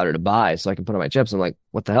lime powder to buy so I can put on my chips. I'm like,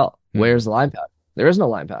 what the hell? Where's the lime powder? There is no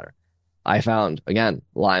lime powder. I found, again,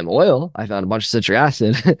 lime oil. I found a bunch of citric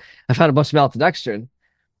acid. I found a bunch of maltodextrin,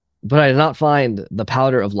 but I did not find the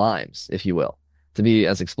powder of limes, if you will, to be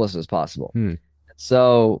as explicit as possible.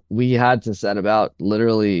 So we had to set about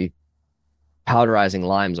literally powderizing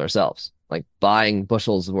limes ourselves, like buying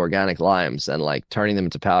bushels of organic limes and like turning them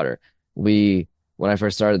into powder. When I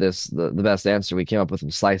first started this, the best answer we came up with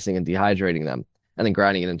was slicing and dehydrating them and then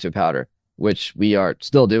grinding it into a powder, which we are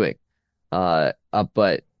still doing.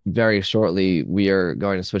 But very shortly we are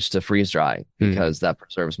going to switch to freeze drying because that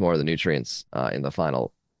preserves more of the nutrients in the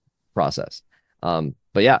final process. But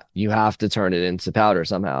yeah, you have to turn it into powder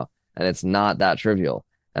somehow, and it's not that trivial.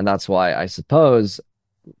 And that's why I suppose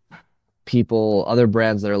other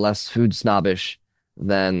brands that are less food snobbish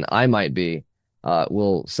than I might be,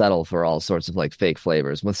 will settle for all sorts of like fake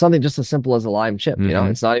flavors with something just as simple as a lime chip.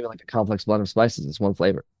 It's not even like a complex blend of spices. It's one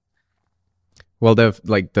flavor. Well,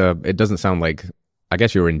 it doesn't sound like, I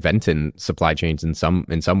guess you're inventing supply chains in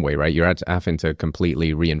some way, right? You're having to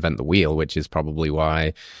completely reinvent the wheel, which is probably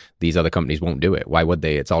why these other companies won't do it. Why would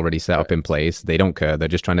they? It's already set up in place. They don't care. They're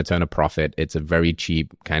just trying to turn a profit. It's a very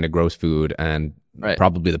cheap kind of gross food, and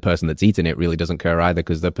probably the person that's eating it really doesn't care either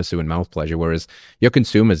because they're pursuing mouth pleasure. Whereas your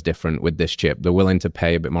consumer's different with this chip. They're willing to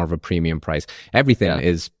pay a bit more of a premium price. Everything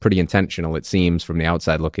is pretty intentional, it seems, from the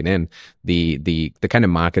outside looking in. The kind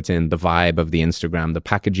of marketing, the vibe of the Instagram, the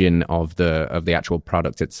packaging of the actual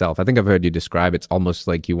product itself. I think I've heard you describe it's almost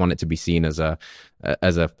like you want it to be seen as a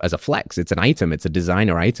flex. It's an item. It's a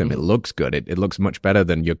designer item. It looks good. It looks much better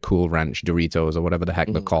than your Cool Ranch Doritos or whatever the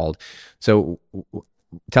heck they're called. So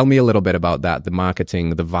tell me a little bit about that, the marketing,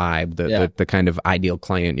 the vibe, the kind of ideal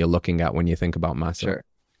client you're looking at when you think about MASA. Sure.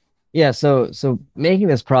 Yeah, so making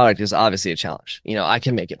this product is obviously a challenge. I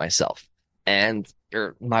can make it myself, and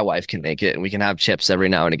my wife can make it, and we can have chips every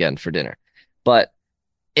now and again for dinner. But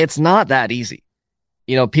it's not that easy.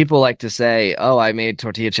 People like to say, "Oh, I made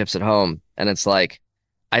tortilla chips at home," and it's like,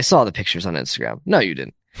 I saw the pictures on Instagram. No, you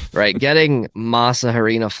didn't. Right? Getting masa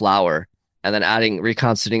harina flour and then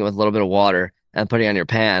reconstituting it with a little bit of water and putting it on your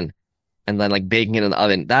pan and then like baking it in the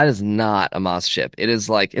oven. That is not a MASA chip. It is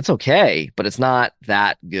like, it's okay, but it's not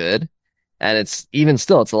that good. And it's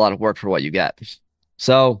a lot of work for what you get.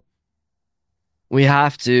 So we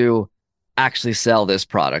have to actually sell this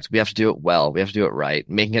product. We have to do it well. We have to do it right.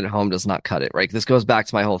 Making it at home does not cut it, right? This goes back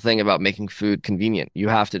to my whole thing about making food convenient. You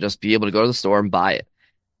have to just be able to go to the store and buy it,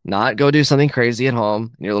 not go do something crazy at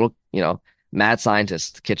home in your little, mad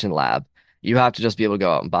scientist kitchen lab. You have to just be able to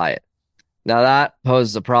go out and buy it. Now that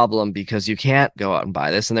poses a problem because you can't go out and buy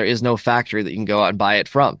this, and there is no factory that you can go out and buy it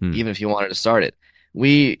from, even if you wanted to start it.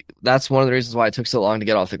 That's one of the reasons why it took so long to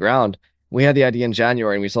get off the ground. We had the idea in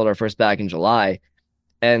January and we sold our first bag in July.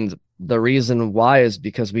 And the reason why is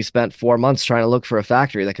because we spent 4 months trying to look for a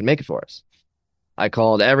factory that could make it for us. I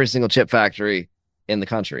called every single chip factory in the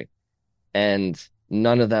country, and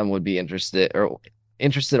none of them would be interested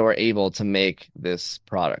or able to make this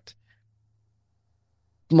product.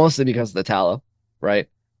 Mostly because of the tallow, right?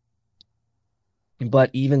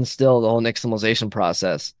 But even still, the whole nixtamalization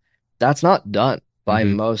process, that's not done by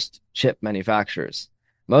Mm-hmm. most chip manufacturers.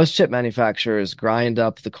 Most chip manufacturers grind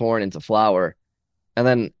up the corn into flour and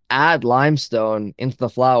then add limestone into the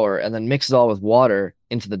flour and then mix it all with water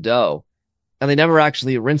into the dough. And they never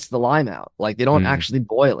actually rinse the lime out. Like they don't Mm. actually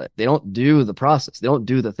boil it. They don't do the process. They don't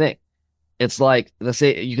do the thing. It's like let's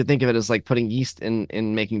say you could think of it as like putting yeast in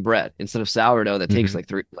making bread instead of sourdough that takes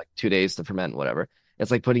Mm-hmm. like 2 days to ferment, whatever.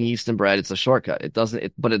 It's like putting yeast in bread. It's a shortcut.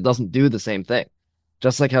 But it doesn't do the same thing.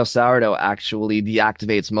 Just like how sourdough actually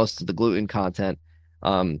deactivates most of the gluten content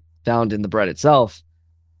found in the bread itself,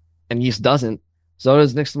 and yeast doesn't. So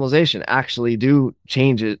does nixtamalization actually do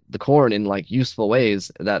change the corn in like useful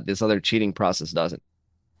ways that this other cheating process doesn't.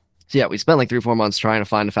 So yeah, we spent like 3 or 4 months trying to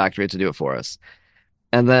find a factory to do it for us.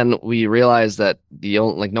 And then we realized that no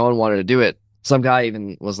one wanted to do it. Some guy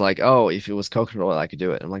even was like, "Oh, if it was coconut oil, I could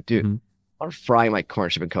do it." I'm like, "Dude, Mm-hmm. I'm frying my corn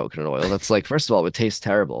chip in coconut oil. That's like, first of all, it would taste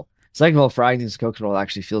terrible. Second of all, frying things in coconut oil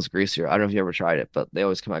actually feels greasier. I don't know if you ever tried it, but they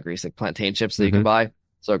always come out greasy. Like plantain chips that you can Mm-hmm. buy,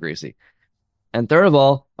 so greasy. And third of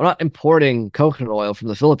all, I'm not importing coconut oil from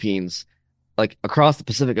the Philippines, like across the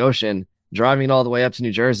Pacific Ocean, driving it all the way up to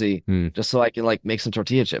New Jersey Mm. just so I can like make some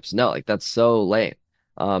tortilla chips. No, like that's so lame.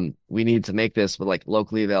 We need to make this with like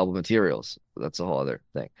locally available materials. That's a whole other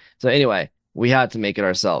thing. So anyway, we had to make it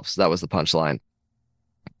ourselves. That was the punchline.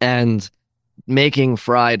 And making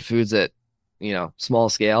fried foods at, small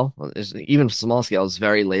scale, even small scale is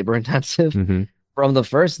very labor intensive. Mm-hmm. From the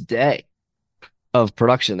first day of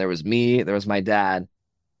production, there was me, there was my dad,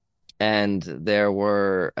 and there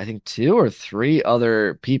were, I think, 2 or 3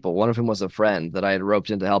 other people, one of whom was a friend that I had roped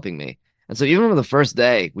into helping me. And so even from the first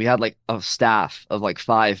day, we had like a staff of like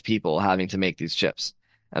 5 people having to make these chips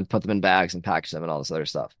and put them in bags and package them and all this other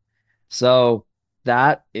stuff. So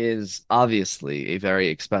that is obviously a very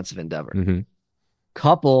expensive endeavor, Mm-hmm.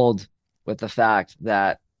 coupled with the fact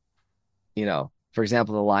that, for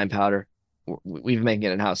example, the lime powder, we've been making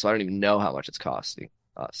it in-house, so I don't even know how much it's costing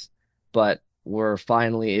us. But we're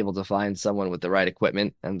finally able to find someone with the right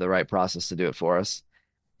equipment and the right process to do it for us.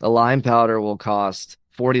 The lime powder will cost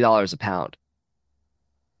 $40 a pound,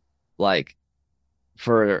 like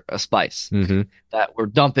for a spice Mm-hmm. that we're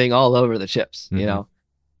dumping all over the chips.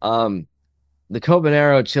 Mm-hmm. Um, the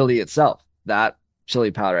Cobanero chili itself, that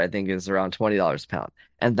chili powder, I think is around $20 a pound.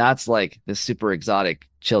 And that's like this super exotic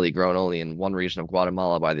chili grown only in one region of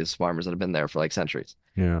Guatemala by these farmers that have been there for like centuries.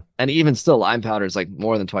 Yeah. And even still, lime powder is like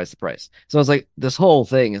more than twice the price. So it's like this whole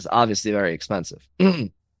thing is obviously very expensive.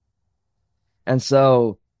 And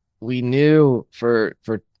so we knew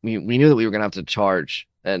we knew that we were gonna have to charge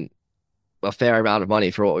a fair amount of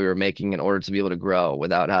money for what we were making in order to be able to grow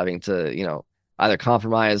without having to, either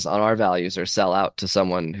compromise on our values or sell out to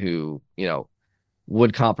someone who,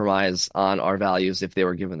 would compromise on our values if they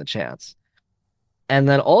were given the chance. And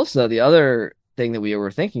then also the other thing that we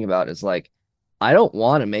were thinking about is like, I don't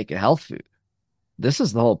want to make a health food. This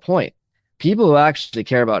is the whole point. People who actually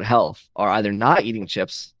care about health are either not eating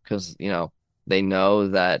chips because, they know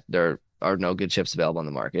that there are no good chips available on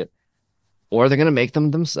the market, or they're going to make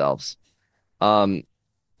them themselves. Um,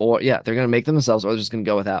 or yeah, they're going to make them themselves, or they're just going to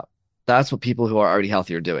go without. That's what people who are already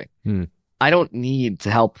healthy are doing. Mm. I don't need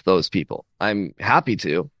to help those people. I'm happy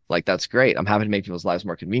to. Like, that's great. I'm happy to make people's lives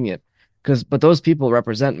more convenient. But those people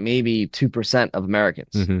represent maybe 2% of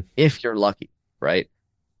Americans, Mm-hmm. if you're lucky, right?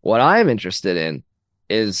 What I'm interested in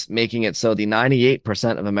is making it so the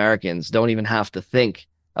 98% of Americans don't even have to think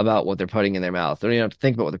about what they're putting in their mouth. They don't even have to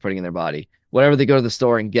think about what they're putting in their body. Whatever they go to the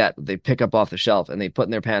store and get, they pick up off the shelf and they put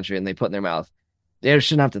in their pantry and they put in their mouth. They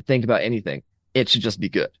shouldn't have to think about anything. It should just be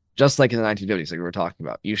good. Just like in the 1950s, like we were talking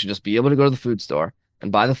about. You should just be able to go to the food store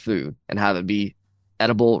and buy the food and have it be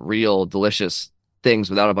edible, real, delicious things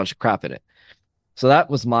without a bunch of crap in it. So that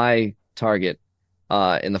was my target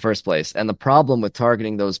in the first place. And the problem with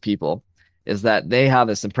targeting those people is that they have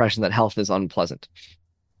this impression that health is unpleasant.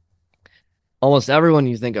 Almost everyone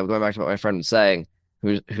you think of, going back to what my friend was saying,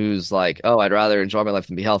 who's like, oh, I'd rather enjoy my life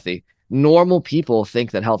than be healthy. Normal people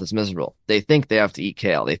think that health is miserable. They think they have to eat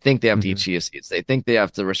kale. They think they have to eat Mm-hmm. chia seeds. They think they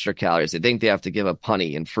have to restrict calories. They think they have to give up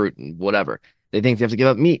honey and fruit and whatever. They think they have to give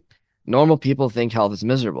up meat. Normal people think health is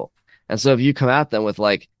miserable. And so if you come at them with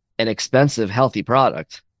like an expensive, healthy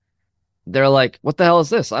product, they're like, what the hell is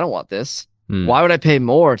this? I don't want this. Mm. Why would I pay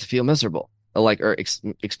more to feel miserable? Or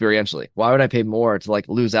experientially? Why would I pay more to like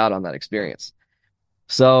lose out on that experience?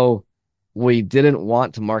 So we didn't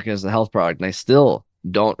want to market it as a health product, and I still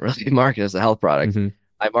don't really market it as a health product. Hmm.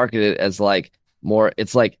 I market it as like more,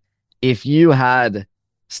 it's like if you had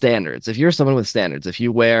standards, if you're someone with standards, if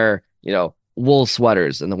you wear, wool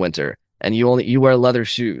sweaters in the winter and you wear leather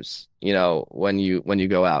shoes, when you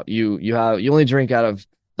go out, you only drink out of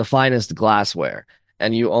the finest glassware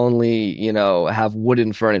and you only, have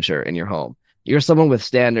wooden furniture in your home. You're someone with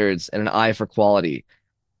standards and an eye for quality.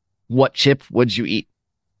 What chip would you eat?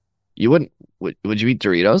 You wouldn't. Would you eat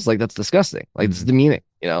Doritos? Like that's disgusting. Like it's Hmm. demeaning.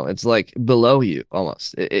 It's like below you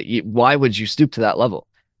almost. Why would you stoop to that level?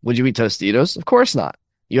 Would you eat Tostitos? Of course not.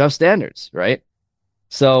 You have standards, right?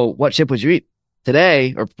 So what chip would you eat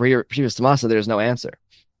today or previous to Masa? There's no answer.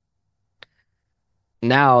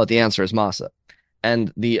 Now the answer is Masa.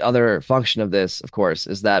 And the other function of this, of course,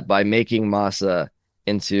 is that by making Masa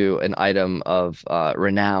into an item of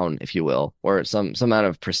renown, if you will, or some amount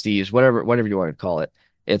of prestige, whatever you want to call it,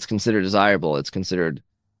 it's considered desirable. It's considered,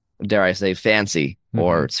 dare I say, fancy Hmm.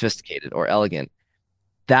 or sophisticated or elegant.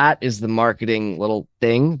 That is the marketing little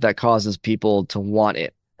thing that causes people to want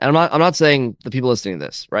it. And I'm not saying the people listening to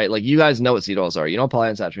this, right? Like you guys know what seed oils are, you know what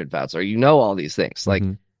polyunsaturated fats are, you know all these things. Like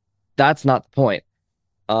Hmm. that's not the point.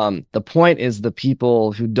 The point is the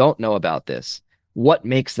people who don't know about this, what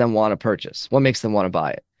makes them want to purchase? What makes them want to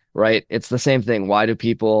buy it, right? It's the same thing. Why do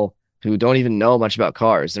people who don't even know much about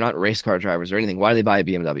cars, they're not race car drivers or anything, why do they buy a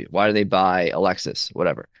BMW? Why do they buy a Lexus?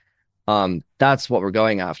 Whatever. That's what we're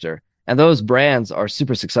going after. And those brands are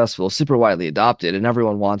super successful, super widely adopted, and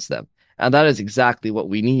everyone wants them. And that is exactly what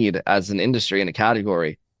we need as an industry and a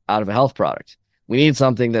category out of a health product. We need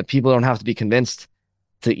something that people don't have to be convinced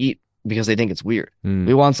to eat because they think it's weird.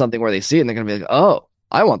 We want something where they see it and they're going to be like, oh,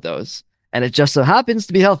 I want those. And it just so happens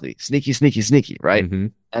to be healthy. Sneaky, sneaky, sneaky, right? Hmm.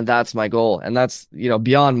 And that's my goal. And that's,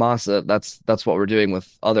 beyond Masa, that's what we're doing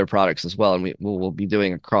with other products as well. And we'll be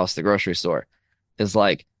doing across the grocery store is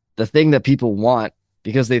like the thing that people want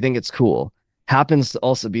because they think it's cool happens to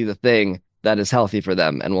also be the thing that is healthy for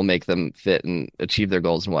them and will make them fit and achieve their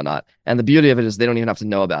goals and whatnot. And the beauty of it is they don't even have to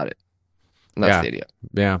know about it. And that's Yeah. the idea.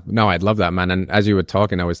 Yeah. No, I'd love that, man. And as you were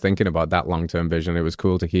talking, I was thinking about that long term vision. It was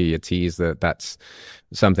cool to hear you tease that that's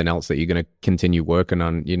something else that you're going to continue working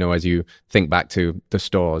on. As you think back to the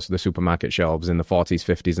stores, the supermarket shelves in the 40s,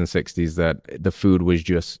 50s, and 60s, that the food was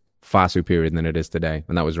just far superior than it is today,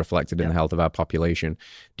 and that was reflected in Yeah. the health of our population.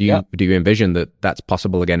 Do Yeah. you envision that that's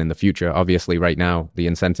possible again in the future? Obviously, right now the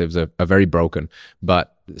incentives are very broken,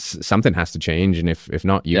 but something has to change. And if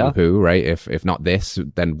not you, Yeah. who, right? If not this,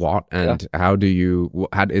 then what? Yeah. And how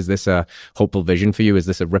is this a hopeful vision for you? Is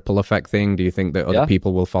this a ripple effect thing? Do you think that other Yeah.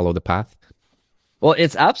 people will follow the path? Well,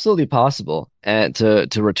 it's absolutely possible and to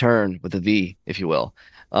return with a V, if you will.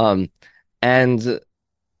 And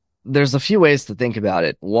there's a few ways to think about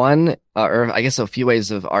it. One, or I guess a few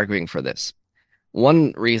ways of arguing for this.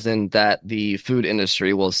 One reason that the food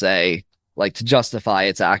industry will say, like, to justify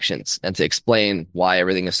its actions and to explain why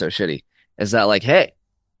everything is so shitty, is that, like, hey,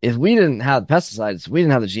 if we didn't have pesticides, if we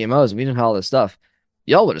didn't have the GMOs, and we didn't have all this stuff,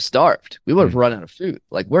 y'all would have starved. We would have Mm. run out of food.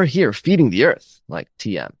 Like, we're here feeding the earth, like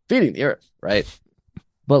TM, feeding the earth, right?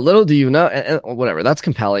 But little do you know, and whatever, that's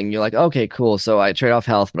compelling. You're like, okay, cool. So I trade off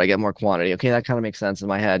health, but I get more quantity. Okay, that kind of makes sense in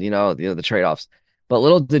my head, the trade-offs. But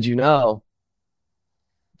little did you know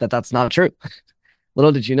that that's not true.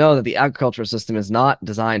 Little did you know that the agricultural system is not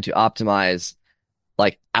designed to optimize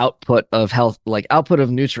like output of health, like output of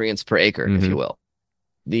nutrients per acre, if Hmm. you will.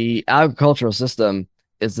 The agricultural system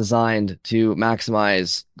is designed to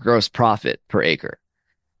maximize gross profit per acre.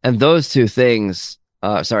 And those two things,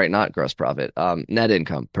 sorry, not gross profit, net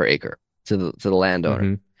income per acre to the landowner.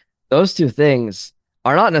 Hmm. Those two things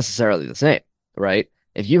are not necessarily the same, right?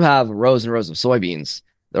 If you have rows and rows of soybeans,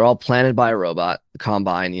 they're all planted by a robot, the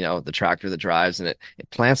combine, the tractor that drives, and it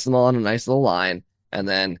plants them all in a nice little line. And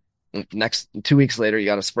then next 2 weeks later, you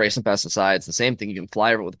got to spray some pesticides. The same thing, you can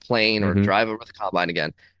fly over with a plane or Hmm. drive over with a combine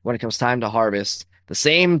again. When it comes time to harvest, the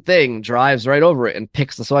same thing drives right over it and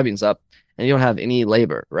picks the soybeans up, and you don't have any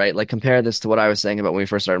labor, right? Like compare this to what I was saying about when we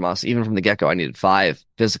first started MASA. Even from the get-go, I needed 5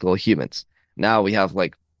 physical humans. Now we have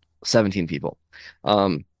like 17 people.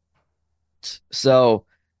 Um, so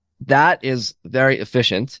that is very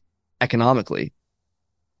efficient economically,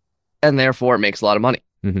 and therefore it makes a lot of money.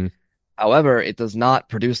 Hmm. However, it does not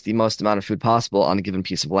produce the most amount of food possible on a given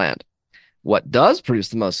piece of land. What does produce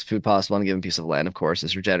the most food possible on a given piece of land, of course,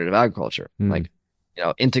 is regenerative agriculture, Hmm. like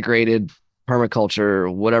integrated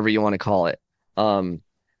permaculture, whatever you want to call it. Um,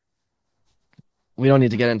 we don't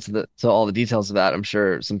need to get into to all the details of that. I'm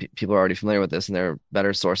sure some people are already familiar with this, and there are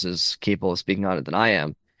better sources capable of speaking on it than I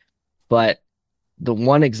am. But the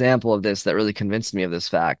one example of this that really convinced me of this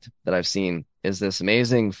fact that I've seen is this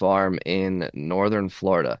amazing farm in northern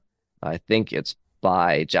Florida. I think it's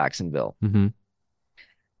by Jacksonville. Mm-hmm.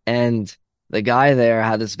 And the guy there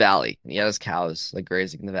had this valley, and he had his cows like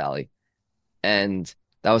grazing in the valley. And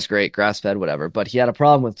that was great, grass fed, whatever. But he had a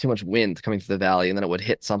problem with too much wind coming through the valley, and then it would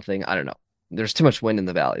hit something. I don't know. There's too much wind in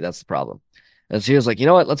the valley. That's the problem. And so he was like, you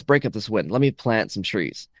know what? Let's break up this wind. Let me plant some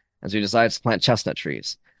trees. And so he decided to plant chestnut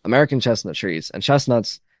trees, American chestnut trees. And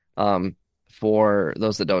chestnuts, for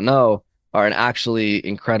those that don't know, are an actually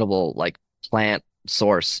incredible like plant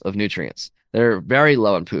source of nutrients. They're very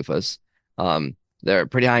low in PUFAs. They're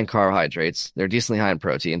pretty high in carbohydrates. They're decently high in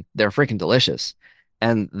protein. They're freaking delicious.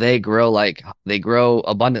 And they grow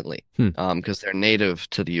abundantly because they're native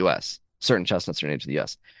to the US. Certain chestnuts are native to the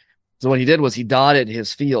US. So what he did was he dotted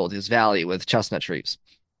his field, his valley, with chestnut trees.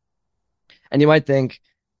 And you might think,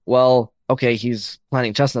 well, okay, he's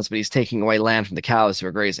planting chestnuts, but he's taking away land from the cows who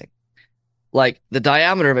are grazing. Like the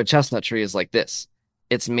diameter of a chestnut tree is like this.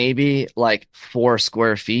 It's maybe like 4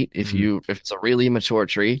 square feet if it's a really mature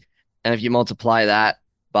tree. And if you multiply that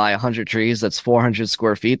by 100 trees, that's 400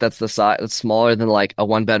 square feet. That's the size. That's smaller than like a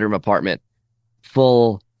 1-bedroom apartment,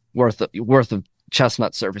 full worth of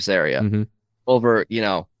chestnut surface area over,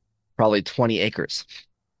 probably 20 acres.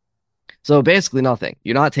 So basically nothing.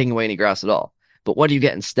 You're not taking away any grass at all. But what do you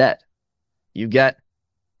get instead? You get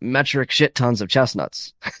metric shit tons of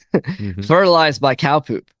chestnuts, fertilized by cow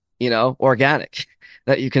poop, organic,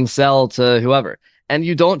 that you can sell to whoever. And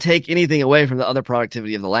you don't take anything away from the other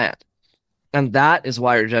productivity of the land. And that is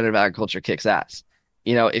why regenerative agriculture kicks ass.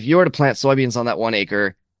 If you were to plant soybeans on that 1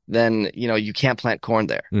 acre, then, you can't plant corn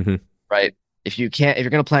there, right? If you're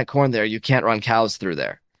going to plant corn there, you can't run cows through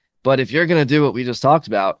there. But if you're going to do what we just talked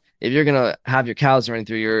about, if you're going to have your cows running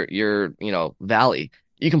through your valley,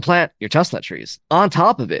 you can plant your chestnut trees on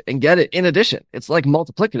top of it and get it in addition. It's like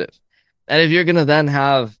multiplicative. And if you're going to then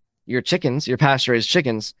have your chickens, your pasture-raised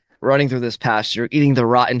chickens running through this pasture, eating the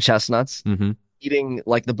rotten chestnuts, eating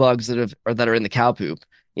like the bugs that are in the cow poop,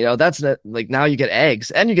 that's like now you get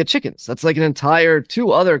eggs and you get chickens. That's like an entire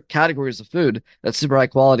 2 other categories of food that's super high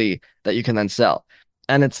quality that you can then sell.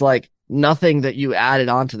 And it's like nothing that you added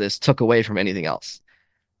onto this took away from anything else.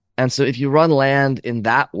 And so if you run land in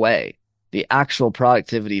that way, the actual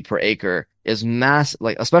productivity per acre is massive,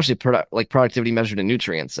 like especially productivity measured in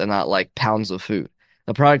nutrients and not like pounds of food.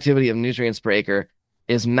 The productivity of nutrients per acre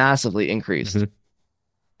is massively increased.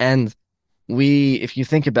 And if you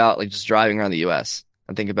think about like just driving around the US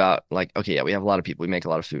and think about like, okay, yeah, we have a lot of people, we make a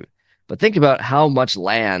lot of food, but think about how much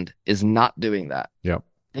land is not doing that. Yep.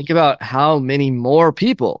 Think about how many more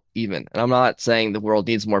people even, and I'm not saying the world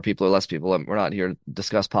needs more people or less people. We're not here to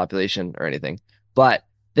discuss population or anything, but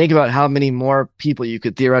think about how many more people you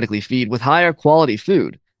could theoretically feed with higher quality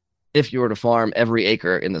food if you were to farm every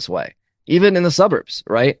acre in this way. Even in the suburbs,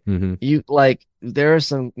 right? There are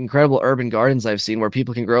some incredible urban gardens I've seen where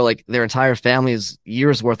people can grow like their entire family's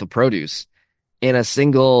year's worth of produce in a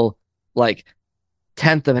single like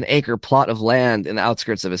 1/10 of an acre plot of land in the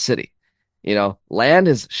outskirts of a city. Land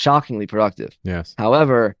is shockingly productive. Yes.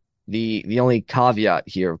 However, the only caveat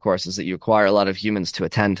here, of course, is that you require a lot of humans to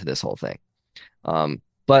attend to this whole thing.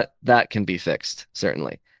 But that can be fixed,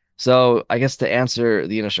 certainly. So I guess to answer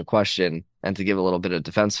the initial question and to give a little bit of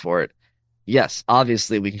defense for it, yes,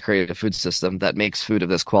 obviously we can create a food system that makes food of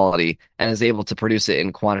this quality and is able to produce it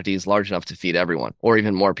in quantities large enough to feed everyone or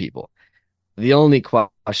even more people. The only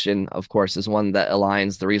question, of course, is one that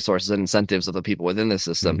aligns the resources and incentives of the people within the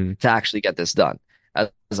system to actually get this done,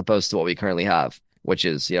 as opposed to what we currently have, which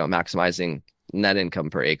is, maximizing net income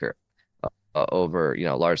per acre over,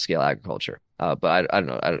 large scale agriculture. But I don't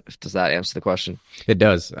know. Does that answer the question? It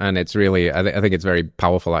does. And it's really, I think it's very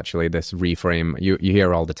powerful, actually, this reframe. You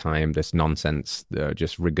hear all the time this nonsense,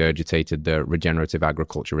 just regurgitated, the regenerative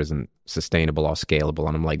agriculture isn't sustainable or scalable.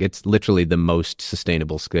 And I'm like, it's literally the most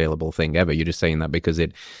sustainable, scalable thing ever. You're just saying that because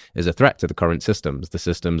it is a threat to the current systems, the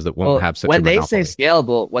systems that won't have such a monopoly. When they say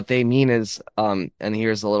scalable, what they mean is, and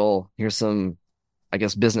here's some, I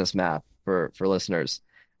guess, business math for listeners.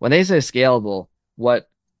 When they say scalable, what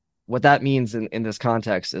that means in this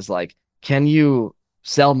context is like, can you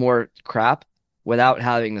sell more crap without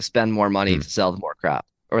having to spend more money to sell the more crap,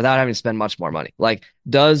 or without having to spend much more money? Like,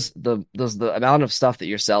 does the amount of stuff that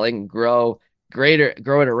you're selling grow at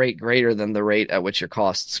a rate greater than the rate at which your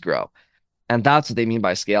costs grow? And that's what they mean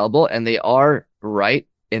by scalable. And they are right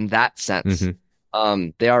in that sense.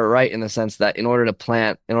 They are right in the sense that in order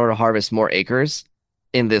to harvest more acres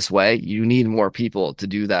in this way, you need more people to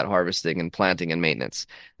do that harvesting and planting and maintenance.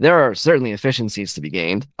 There are certainly efficiencies to be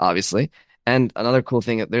gained, obviously. And another cool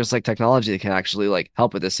thing, there's like technology that can actually like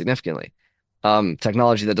help with this significantly.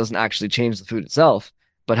 Technology that doesn't actually change the food itself,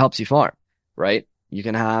 but helps you farm, right? You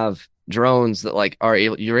can have drones that like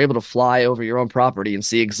you're able to fly over your own property and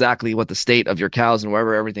see exactly what the state of your cows and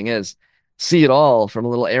wherever everything is, see it all from a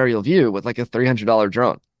little aerial view with like a $300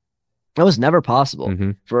 drone. That was never possible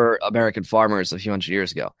Hmm. for American farmers a few hundred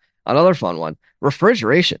years ago. Another fun one,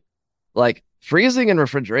 refrigeration. Like freezing and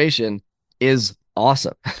refrigeration is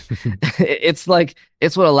awesome. It's like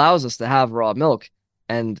it's what allows us to have raw milk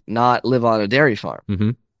and not live on a dairy farm. Hmm.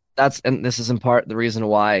 And this is in part the reason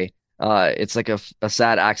why it's like a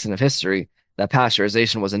sad accident of history that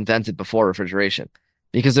pasteurization was invented before refrigeration.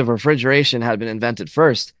 Because if refrigeration had been invented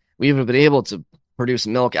first, we would have been able to produce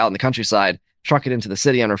milk out in the countryside, truck it into the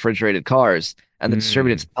city on refrigerated cars, and then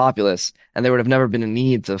distribute it Mm. to the populace. And there would have never been a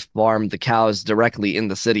need to farm the cows directly in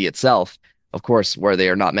the city itself, of course, where they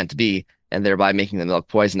are not meant to be, and thereby making the milk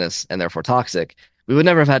poisonous and therefore toxic. We would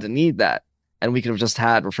never have had to need that, and we could have just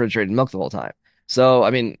had refrigerated milk the whole time. So, I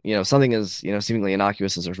mean, something as, seemingly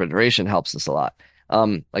innocuous as refrigeration helps us a lot.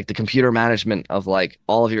 Like the computer management of like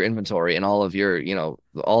all of your inventory and all of your,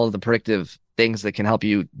 all of the predictive things that can help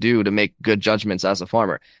you do to make good judgments as a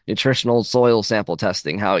farmer. Nutritional soil sample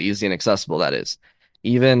testing, how easy and accessible that is.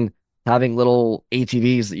 Even having little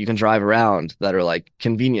ATVs that you can drive around that are like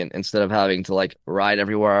convenient instead of having to like ride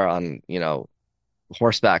everywhere on,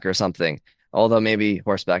 horseback or something. Although maybe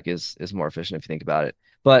horseback is more efficient if you think about it.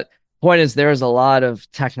 But point is, there is a lot of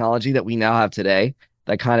technology that we now have today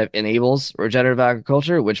that kind of enables regenerative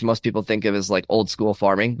agriculture, which most people think of as like old school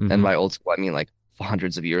farming. And Hmm. by old school, I mean like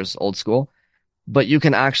hundreds of years old school. But you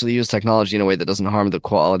can actually use technology in a way that doesn't harm the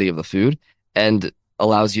quality of the food and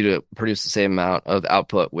allows you to produce the same amount of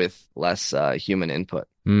output with less human input.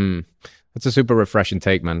 Mm. That's a super refreshing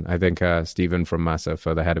take, man. I think Stephen from MASA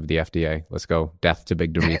for the head of the FDA. Let's go. Death to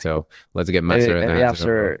Big Dorito. Let's get MASA in Maybe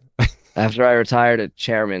there. after I retire to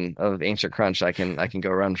chairman of Ancient Crunch, I can go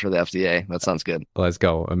run for the FDA. That sounds good. Let's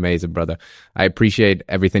go. Amazing, brother. I appreciate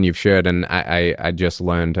everything you've shared. And I just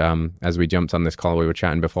learned as we jumped on this call, we were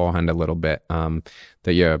chatting beforehand a little bit,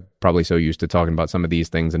 that you're probably so used to talking about some of these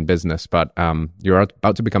things in business, but you're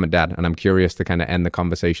about to become a dad. And I'm curious to kind of end the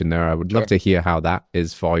conversation there. I would love to hear how that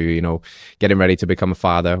is for you, getting ready to become a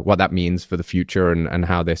father, what that means for the future and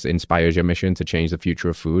how this inspires your mission to change the future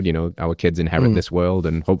of food. Our kids inherit this world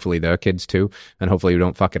and hopefully their kids too. And hopefully we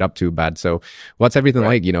don't fuck it up too bad. So what's everything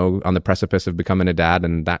like, on the precipice of becoming a dad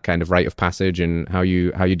and that kind of rite of passage and how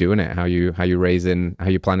you doing it? How you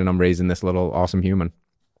planning on raising this little awesome human?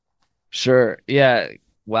 Sure. Yeah.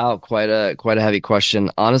 Wow. Quite a heavy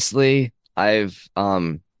question. Honestly, I've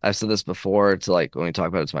said this before to like when we talk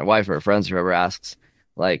about it to my wife or friends or whoever asks,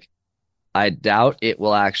 like I doubt it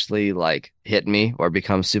will actually like hit me or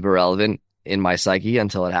become super relevant in my psyche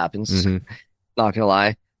until it happens. Hmm. Not gonna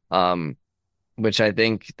lie. Um, which I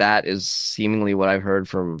think that is seemingly what I've heard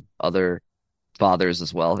from other fathers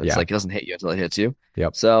as well. It's Yeah. like it doesn't hit you until it hits you.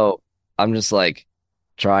 Yep. So I'm just like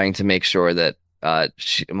trying to make sure that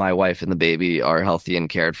my wife and the baby are healthy and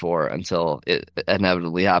cared for until it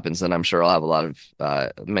inevitably happens. And I'm sure I'll have a lot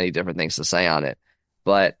of many different things to say on it.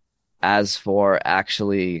 But as for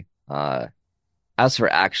actually, like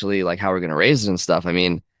how we're gonna raise it and stuff, I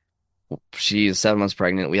mean, she's 7 months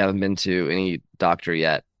pregnant. We haven't been to any doctor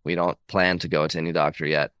yet. We don't plan to go to any doctor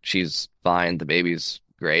yet. She's fine. The baby's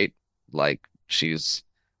great. Like she's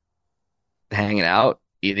hanging out,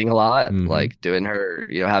 eating a lot, Hmm. like doing her,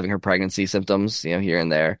 having her pregnancy symptoms, here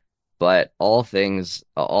and there. But all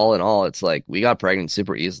in all, it's like we got pregnant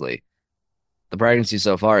super easily. The pregnancy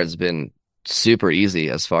so far has been super easy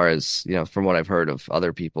as far as, from what I've heard of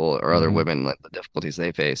other people or other Hmm. women, like the difficulties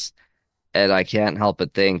they face. And I can't help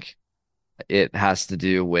but think it has to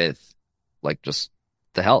do with like just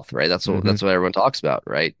the health, right? That's what Hmm. that's what everyone talks about,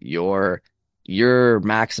 right? You're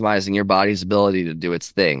maximizing your body's ability to do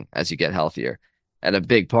its thing as you get healthier. And a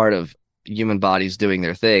big part of human bodies doing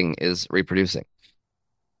their thing is reproducing.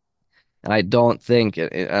 And I don't think,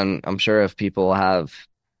 and I'm sure if people have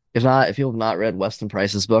not read Weston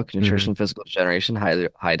Price's book, Hmm. Nutrition, Physical Degeneration,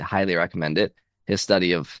 I'd highly recommend it. His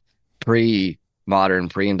study of pre-modern,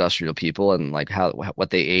 pre-industrial people and like what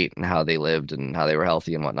they ate and how they lived and how they were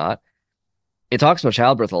healthy and whatnot. It talks about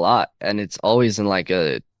childbirth a lot, and it's always in like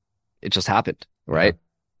it just happened, Yeah. right?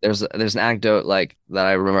 There's an anecdote like that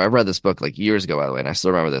I remember. I read this book like years ago, by the way, and I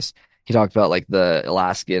still remember this. He talked about like the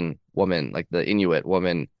Alaskan woman, like the Inuit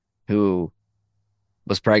woman who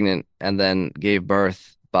was pregnant and then gave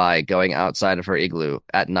birth by going outside of her igloo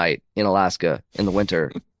at night in Alaska in the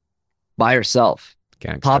winter by herself,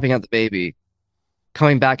 Gangster. popping out the baby,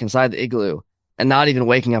 coming back inside the igloo, and not even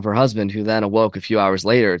waking up her husband, who then awoke a few hours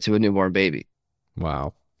later to a newborn baby.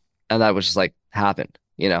 Wow. And that was just like happened,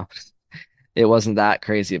 It wasn't that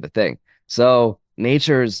crazy of a thing. So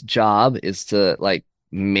nature's job is to like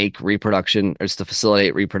make reproduction or just to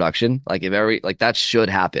facilitate reproduction. Like that should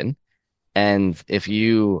happen. And if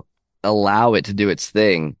you allow it to do its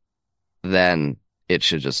thing, then it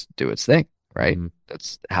should just do its thing, right? Mm-hmm.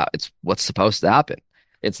 That's how it's what's supposed to happen.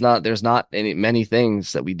 There's not many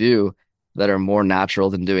things that we do that are more natural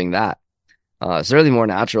than doing that. Certainly more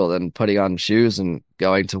natural than putting on shoes and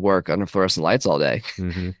going to work under fluorescent lights all day.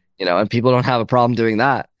 Mm-hmm. And people don't have a problem doing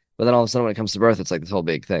that. But then all of a sudden when it comes to birth, it's like this whole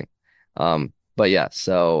big thing. But yeah,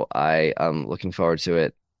 so I am looking forward to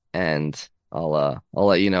it, and I'll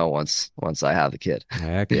let you know once I have the kid.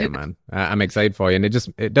 Heck yeah, man. I'm excited for you. And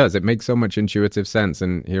it makes so much intuitive sense.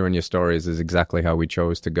 And hearing your stories is exactly how we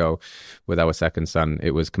chose to go with our second son.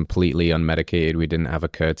 It was completely unmedicated. We didn't have a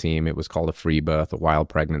care team. It was called a free birth, a wild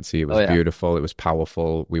pregnancy. It was beautiful. It was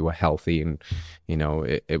powerful. We were healthy. And,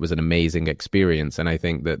 it was an amazing experience. And I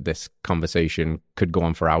think that this conversation could go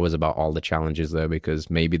on for hours about all the challenges there, because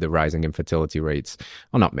maybe the rising infertility rates,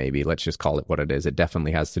 or not maybe, let's just call it what it is. It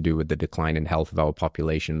definitely has to do with the decline in health of our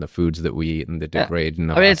population, the foods that we eat, and the degrading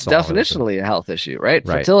of it's definitionally a health issue, right?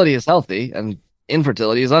 Right. Fertility is healthy and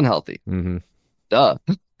infertility is unhealthy. Mm-hmm. Duh.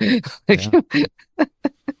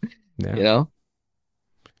 Yeah.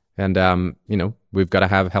 And, we've got to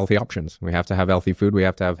have healthy options. We have to have healthy food. We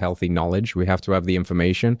have to have healthy knowledge. We have to have the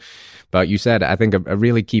information. But you said, I think, a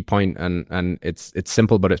really key point, and it's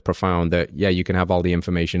simple, but it's profound, that, you can have all the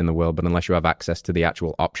information in the world, but unless you have access to the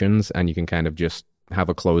actual options, and you can kind of just have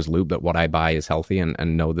a closed loop that what I buy is healthy, and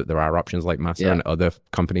know that there are options like MASA and other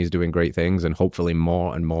companies doing great things, and hopefully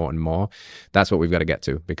more and more and more. That's what we've got to get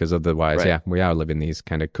to, because otherwise, we are living these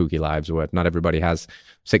kind of kooky lives where not everybody has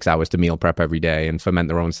 6 hours to meal prep every day and ferment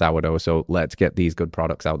their own sourdough. So let's get these good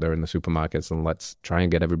products out there in the supermarkets, and let's try and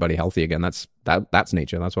get everybody healthy again. That's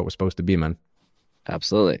nature. That's what we're supposed to be, man.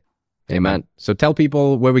 Absolutely. Amen. So tell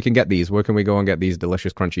people where we can get these. Where can we go and get these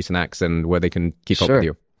delicious, crunchy snacks, and where they can keep up with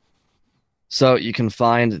you? So you can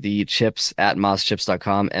find the chips at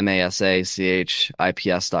masachips.com,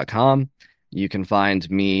 MASACHIPS.com. You can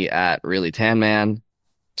find me at Really Tan Man,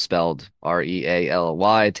 spelled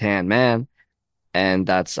REALY, Tan Man, and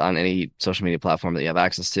that's on any social media platform that you have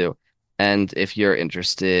access to. And if you're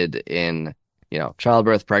interested in,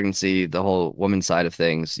 childbirth, pregnancy, the whole woman side of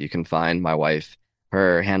things, you can find my wife.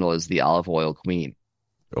 Her handle is the Olive Oil Queen.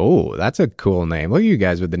 Oh, that's a cool name. Look at you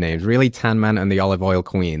guys with the names. Really Tan Man and the Olive Oil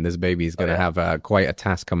Queen. This baby's going to have quite a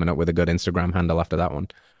task coming up with a good Instagram handle after that one.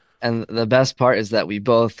 And the best part is that we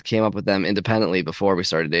both came up with them independently before we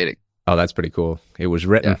started dating. Oh, that's pretty cool. It was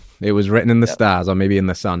written. Yeah. It was written in the stars, or maybe in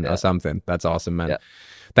the sun or something. That's awesome, man. Yeah.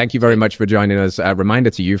 Thank you very much for joining us. A reminder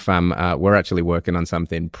to you, fam, we're actually working on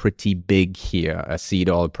something pretty big here, a seed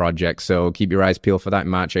oil project. So keep your eyes peeled for that. In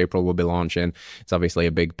March, April, we'll be launching. It's obviously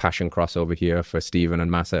a big passion crossover here for Stephen and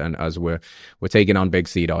MASA and us. We're taking on big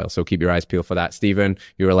seed oil. So keep your eyes peeled for that. Stephen,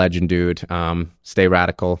 you're a legend, dude. Stay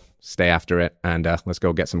radical, stay after it, and let's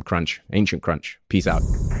go get some crunch, ancient crunch. Peace out.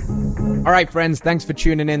 All right, friends, thanks for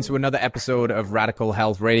tuning in to another episode of Radical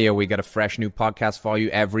Health Radio. We got a fresh new podcast for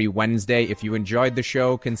you every Wednesday. If you enjoyed the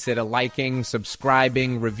show, consider liking,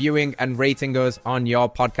 subscribing, reviewing, and rating us on your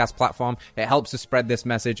podcast platform. It helps to spread this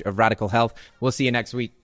message of radical health. We'll see you next week.